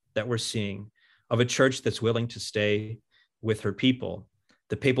heroism that we're seeing, of a church that's willing to stay with her people.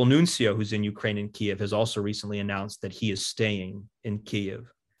 The papal nuncio who's in Ukraine and Kyiv has also recently announced that he is staying in Kyiv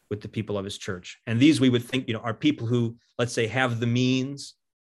with the people of his church. And these we would think, are people who, let's say, have the means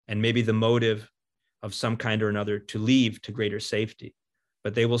and maybe the motive of some kind or another to leave to greater safety,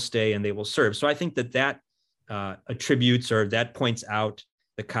 but they will stay and they will serve. So I think that attributes, or that points out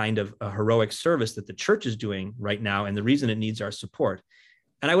the kind of heroic service that the church is doing right now and the reason it needs our support.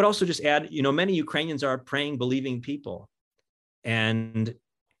 And I would also just add, many Ukrainians are praying, believing people. And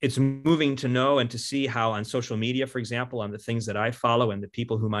it's moving to know and to see how on social media, for example, on the things that I follow and the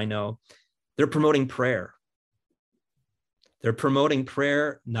people whom I know, they're promoting prayer. They're promoting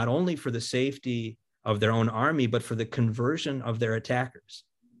prayer not only for the safety of their own army, but for the conversion of their attackers.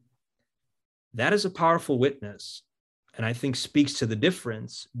 That is a powerful witness, and I think speaks to the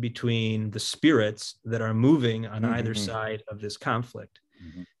difference between the spirits that are moving on either side of this conflict.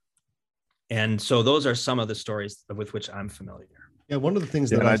 And so those are some of the stories with which I'm familiar. Yeah, one of the things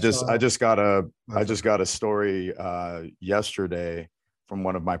that I just got a story yesterday from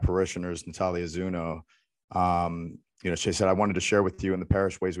one of my parishioners, Natalia Zuno. She said, I wanted to share with you in the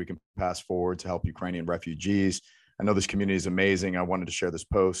parish ways we can pass forward to help Ukrainian refugees. I know this community is amazing. I wanted to share this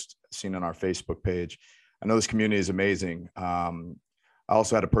post seen on our Facebook page. I know this community is amazing. I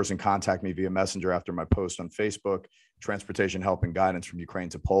also had a person contact me via Messenger after my post on Facebook, transportation help and guidance from Ukraine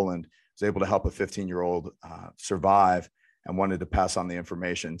to Poland. I was able to help a 15-year-old survive and wanted to pass on the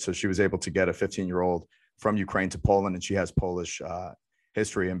information. So she was able to get a 15-year-old from Ukraine to Poland, and she has Polish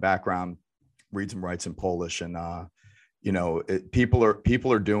history and background, reads and writes in Polish. And, people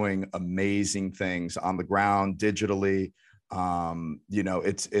are doing amazing things on the ground, digitally.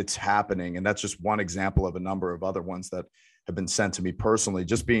 It's happening. And that's just one example of a number of other ones that have been sent to me personally.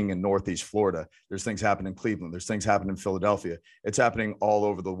 Just being in Northeast Florida, there's things happening in Cleveland, there's things happening in Philadelphia. It's happening all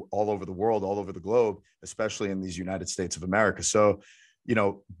over the world, all over the globe, especially in these United States of America. So,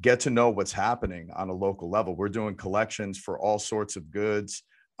 get to know what's happening on a local level. We're doing collections for all sorts of goods,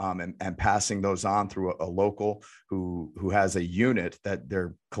 and passing those on through a local who has a unit that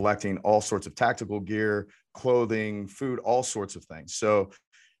they're collecting all sorts of tactical gear, clothing, food, all sorts of things. So,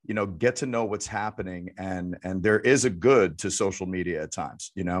 get to know what's happening, and there is a good to social media at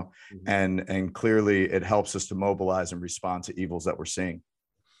times, and clearly it helps us to mobilize and respond to evils that we're seeing.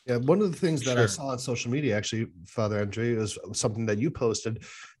 Yeah, one of the things that I saw on social media, actually, Father Andrei, is something that you posted,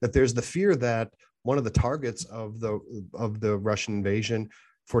 that there's the fear that one of the targets of the Russian invasion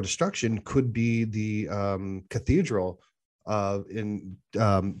for destruction could be the cathedral in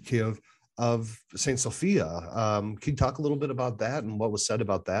Kyiv of Saint Sophia. Can you talk a little bit about that and what was said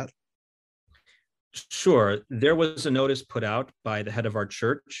about that? Sure. There was a notice put out by the head of our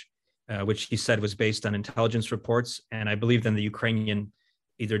church, which he said was based on intelligence reports. And I believe then the Ukrainian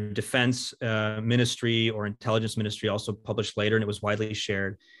either defense ministry or intelligence ministry also published later, and it was widely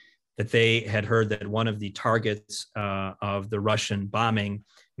shared, that they had heard that one of the targets of the Russian bombing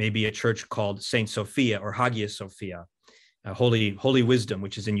may be a church called Saint Sophia or Hagia Sophia, Holy Wisdom,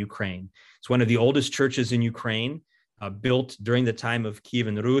 which is in Ukraine. It's one of the oldest churches in Ukraine. built during the time of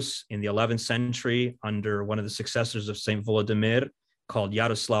Kievan Rus in the 11th century under one of the successors of St. Volodymyr, called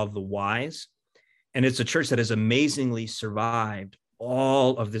Yaroslav the Wise. And it's a church that has amazingly survived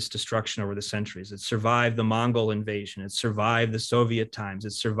all of this destruction over the centuries. It survived the Mongol invasion. It survived the Soviet times.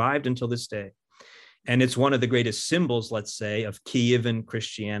 It survived until this day. And it's one of the greatest symbols, let's say, of Kievan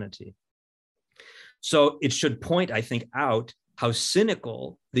Christianity. So it should point, I think, out how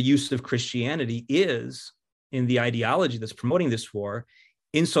cynical the use of Christianity is in the ideology that's promoting this war,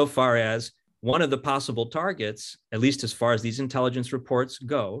 insofar as one of the possible targets, at least as far as these intelligence reports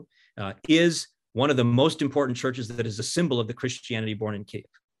go, is one of the most important churches that is a symbol of the Christianity born in Kiev.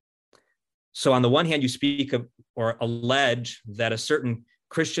 So on the one hand, you speak of or allege that a certain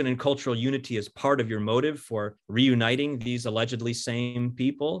Christian and cultural unity is part of your motive for reuniting these allegedly same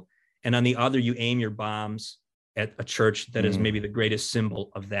people. And on the other, you aim your bombs at a church that is maybe the greatest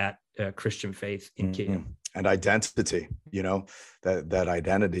symbol of that Christian faith in Kiev. And identity, that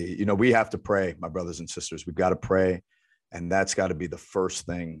identity, we have to pray, my brothers and sisters. We've got to pray. And that's got to be the first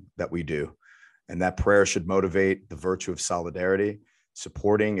thing that we do. And that prayer should motivate the virtue of solidarity,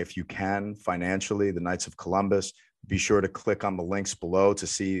 supporting, if you can, financially, the Knights of Columbus. Be sure to click on the links below to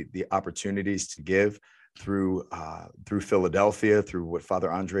see the opportunities to give through Philadelphia, through what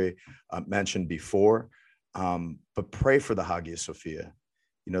Father Andre mentioned before. But pray for the Hagia Sophia.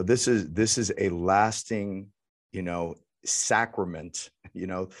 This is a lasting, sacrament.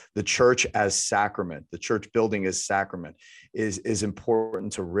 The church as sacrament, the church building as sacrament is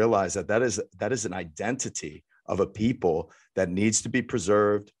important to realize that is an identity of a people that needs to be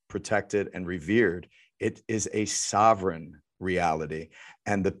preserved, protected, and revered. It is a sovereign reality,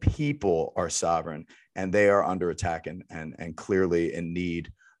 and the people are sovereign, and they are under attack and clearly in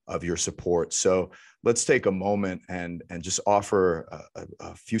need of your support. So let's take a moment and just offer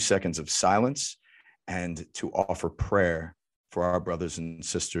a few seconds of silence and to offer prayer for our brothers and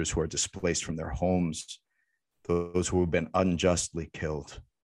sisters who are displaced from their homes, those who have been unjustly killed,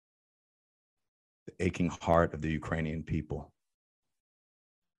 the aching heart of the Ukrainian people.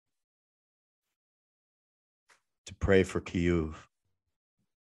 To pray for Kyiv,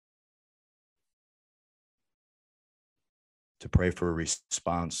 to pray for a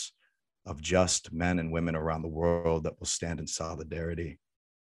response of just men and women around the world that will stand in solidarity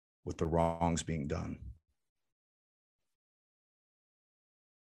with the wrongs being done.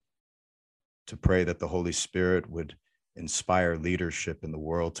 To pray that the Holy Spirit would inspire leadership in the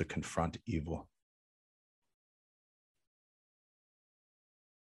world to confront evil.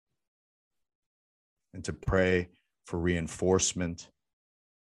 And to pray for reinforcement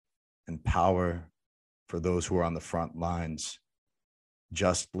and power for those who are on the front lines,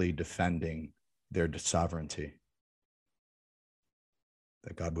 justly defending their sovereignty,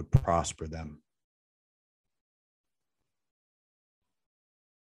 that God would prosper them.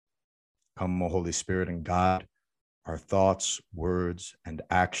 Come, O Holy Spirit, and guide our thoughts, words, and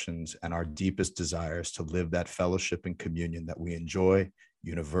actions, and our deepest desires to live that fellowship and communion that we enjoy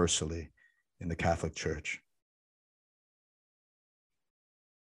universally in the Catholic Church.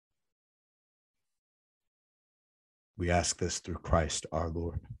 We ask this through Christ our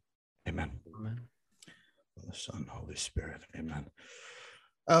Lord. Amen. Amen. The Son, Holy Spirit. Amen.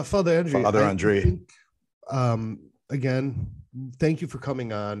 Father Andre. Father Andre. Again, thank you for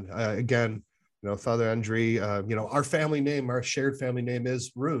coming on. Again, Father Andre, our family name, our shared family name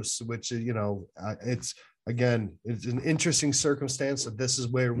is Rus, which, it's an interesting circumstance that this is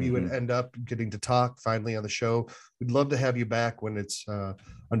where we would end up getting to talk finally on the show. We'd love to have you back when it's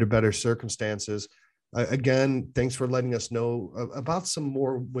under better circumstances. Again, thanks for letting us know about some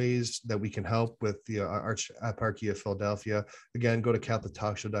more ways that we can help with the Archieparchy of Philadelphia. Again, go to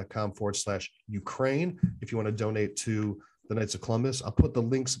CatholicTalkShow.com/Ukraine if you want to donate to the Knights of Columbus. I'll put the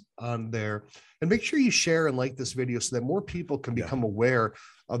links on there, and make sure you share and like this video so that more people can become aware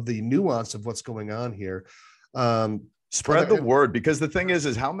of the nuance of what's going on here. Spread the word, because the thing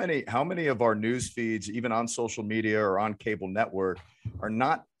is how many of our news feeds, even on social media or on cable network, are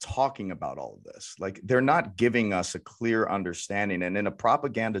not talking about all of this. Like, they're not giving us a clear understanding. And in a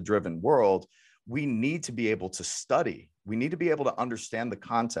propaganda-driven world, we need to be able to study. We need to be able to understand the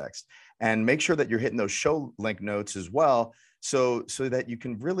context, and make sure that you're hitting those show link notes as well, so that you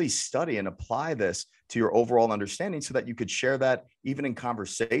can really study and apply this to your overall understanding, so that you could share that even in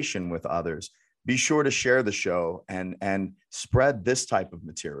conversation with others. Be sure to share the show and spread this type of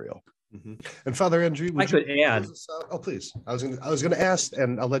material. And Father Andre, I could add. Oh, please. I was going to ask,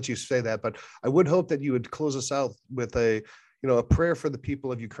 and I'll let you say that, but I would hope that you would close us out with a prayer for the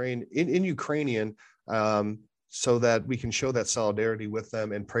people of Ukraine in Ukrainian, so that we can show that solidarity with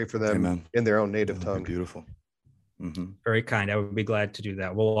them and pray for them in their own native tongue. Beautiful. Mm-hmm. Very kind. I would be glad to do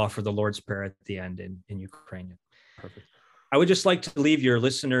that. We'll offer the Lord's Prayer at the end in Ukrainian. Perfect. I would just like to leave your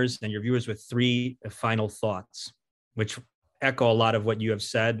listeners and your viewers with 3 final thoughts, which echo a lot of what you have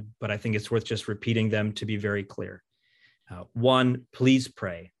said, but I think it's worth just repeating them to be very clear. 1, please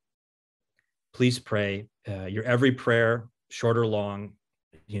pray. Please pray. Your every prayer, short or long,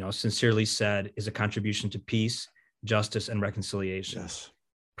 sincerely said, is a contribution to peace, justice, and reconciliation. Yes.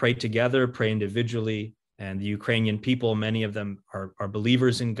 Pray together, pray individually. And the Ukrainian people, many of them are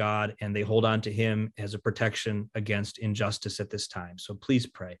believers in God, and they hold on to him as a protection against injustice at this time. So please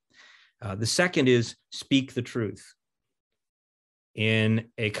pray. The second is speak the truth. In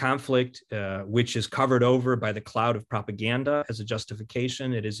a conflict which is covered over by the cloud of propaganda as a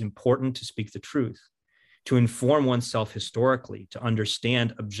justification, it is important to speak the truth, to inform oneself historically, to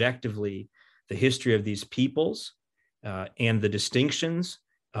understand objectively the history of these peoples and the distinctions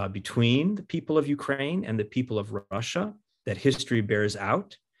between the people of Ukraine and the people of Russia that history bears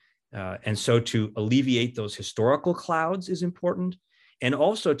out. And so to alleviate those historical clouds is important, and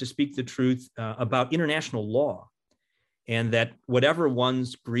also to speak the truth about international law, and that whatever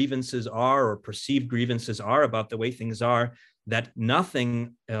one's grievances are or perceived grievances are about the way things are, that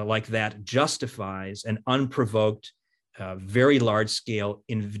nothing like that justifies an unprovoked, very large-scale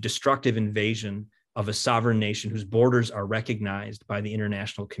destructive invasion of a sovereign nation whose borders are recognized by the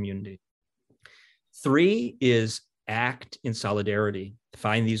international community. 3 is act in solidarity.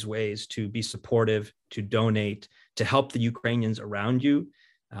 Find these ways to be supportive, to donate, to help the Ukrainians around you.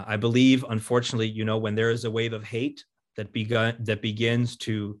 I believe, unfortunately, when there is a wave of hate that begins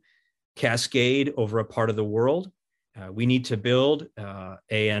to cascade over a part of the world, we need to build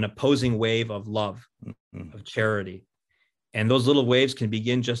an opposing wave of love, of charity. And those little waves can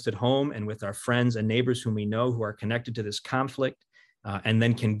begin just at home and with our friends and neighbors whom we know who are connected to this conflict, and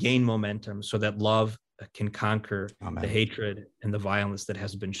then can gain momentum so that love can conquer Amen. the hatred and the violence that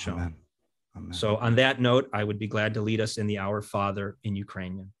has been shown. Amen. Amen. So on that note, I would be glad to lead us in the Our Father in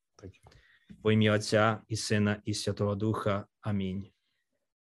Ukrainian. Thank you. Во ім'я Отця і Сина і Святого Духа. Амінь.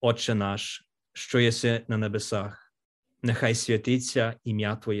 Отче наш, що єси на небесах, нехай святиться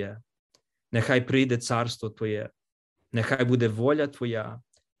ім'я Твоє, нехай прийде царство Твоє, нехай буде воля Твоя,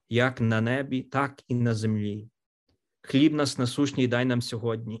 як на небі, так і на землі. Хліб нас насущний дай нам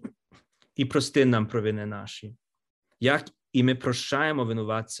сьогодні, і прости нам провини наші, як і ми прощаємо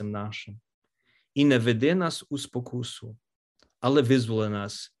винуватцям нашим. І не веди нас у спокусу, але визволи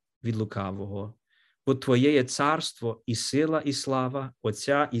нас від лукавого. Бо Твоє є царство, і сила, і слава,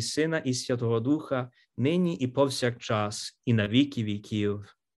 Отця, і Сина, і Святого Духа, нині і повсякчас, і на віки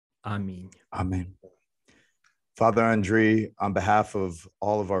віків. Амінь. Amen. Father Andriy, on behalf of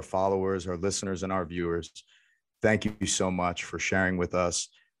all of our followers, our listeners, and our viewers, thank you so much for sharing with us.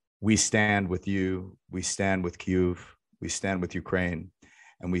 We stand with you. We stand with Kyiv. We stand with Ukraine.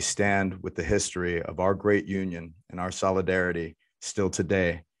 And we stand with the history of our great union and our solidarity still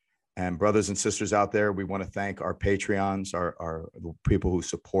today. And brothers and sisters out there, we want to thank our Patreons, our people who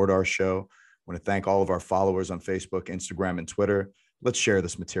support our show. I want to thank all of our followers on Facebook, Instagram, and Twitter. Let's share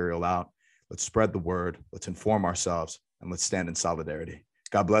this material out. Let's spread the word. Let's inform ourselves, and let's stand in solidarity.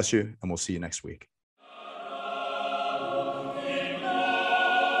 God bless you, and we'll see you next week.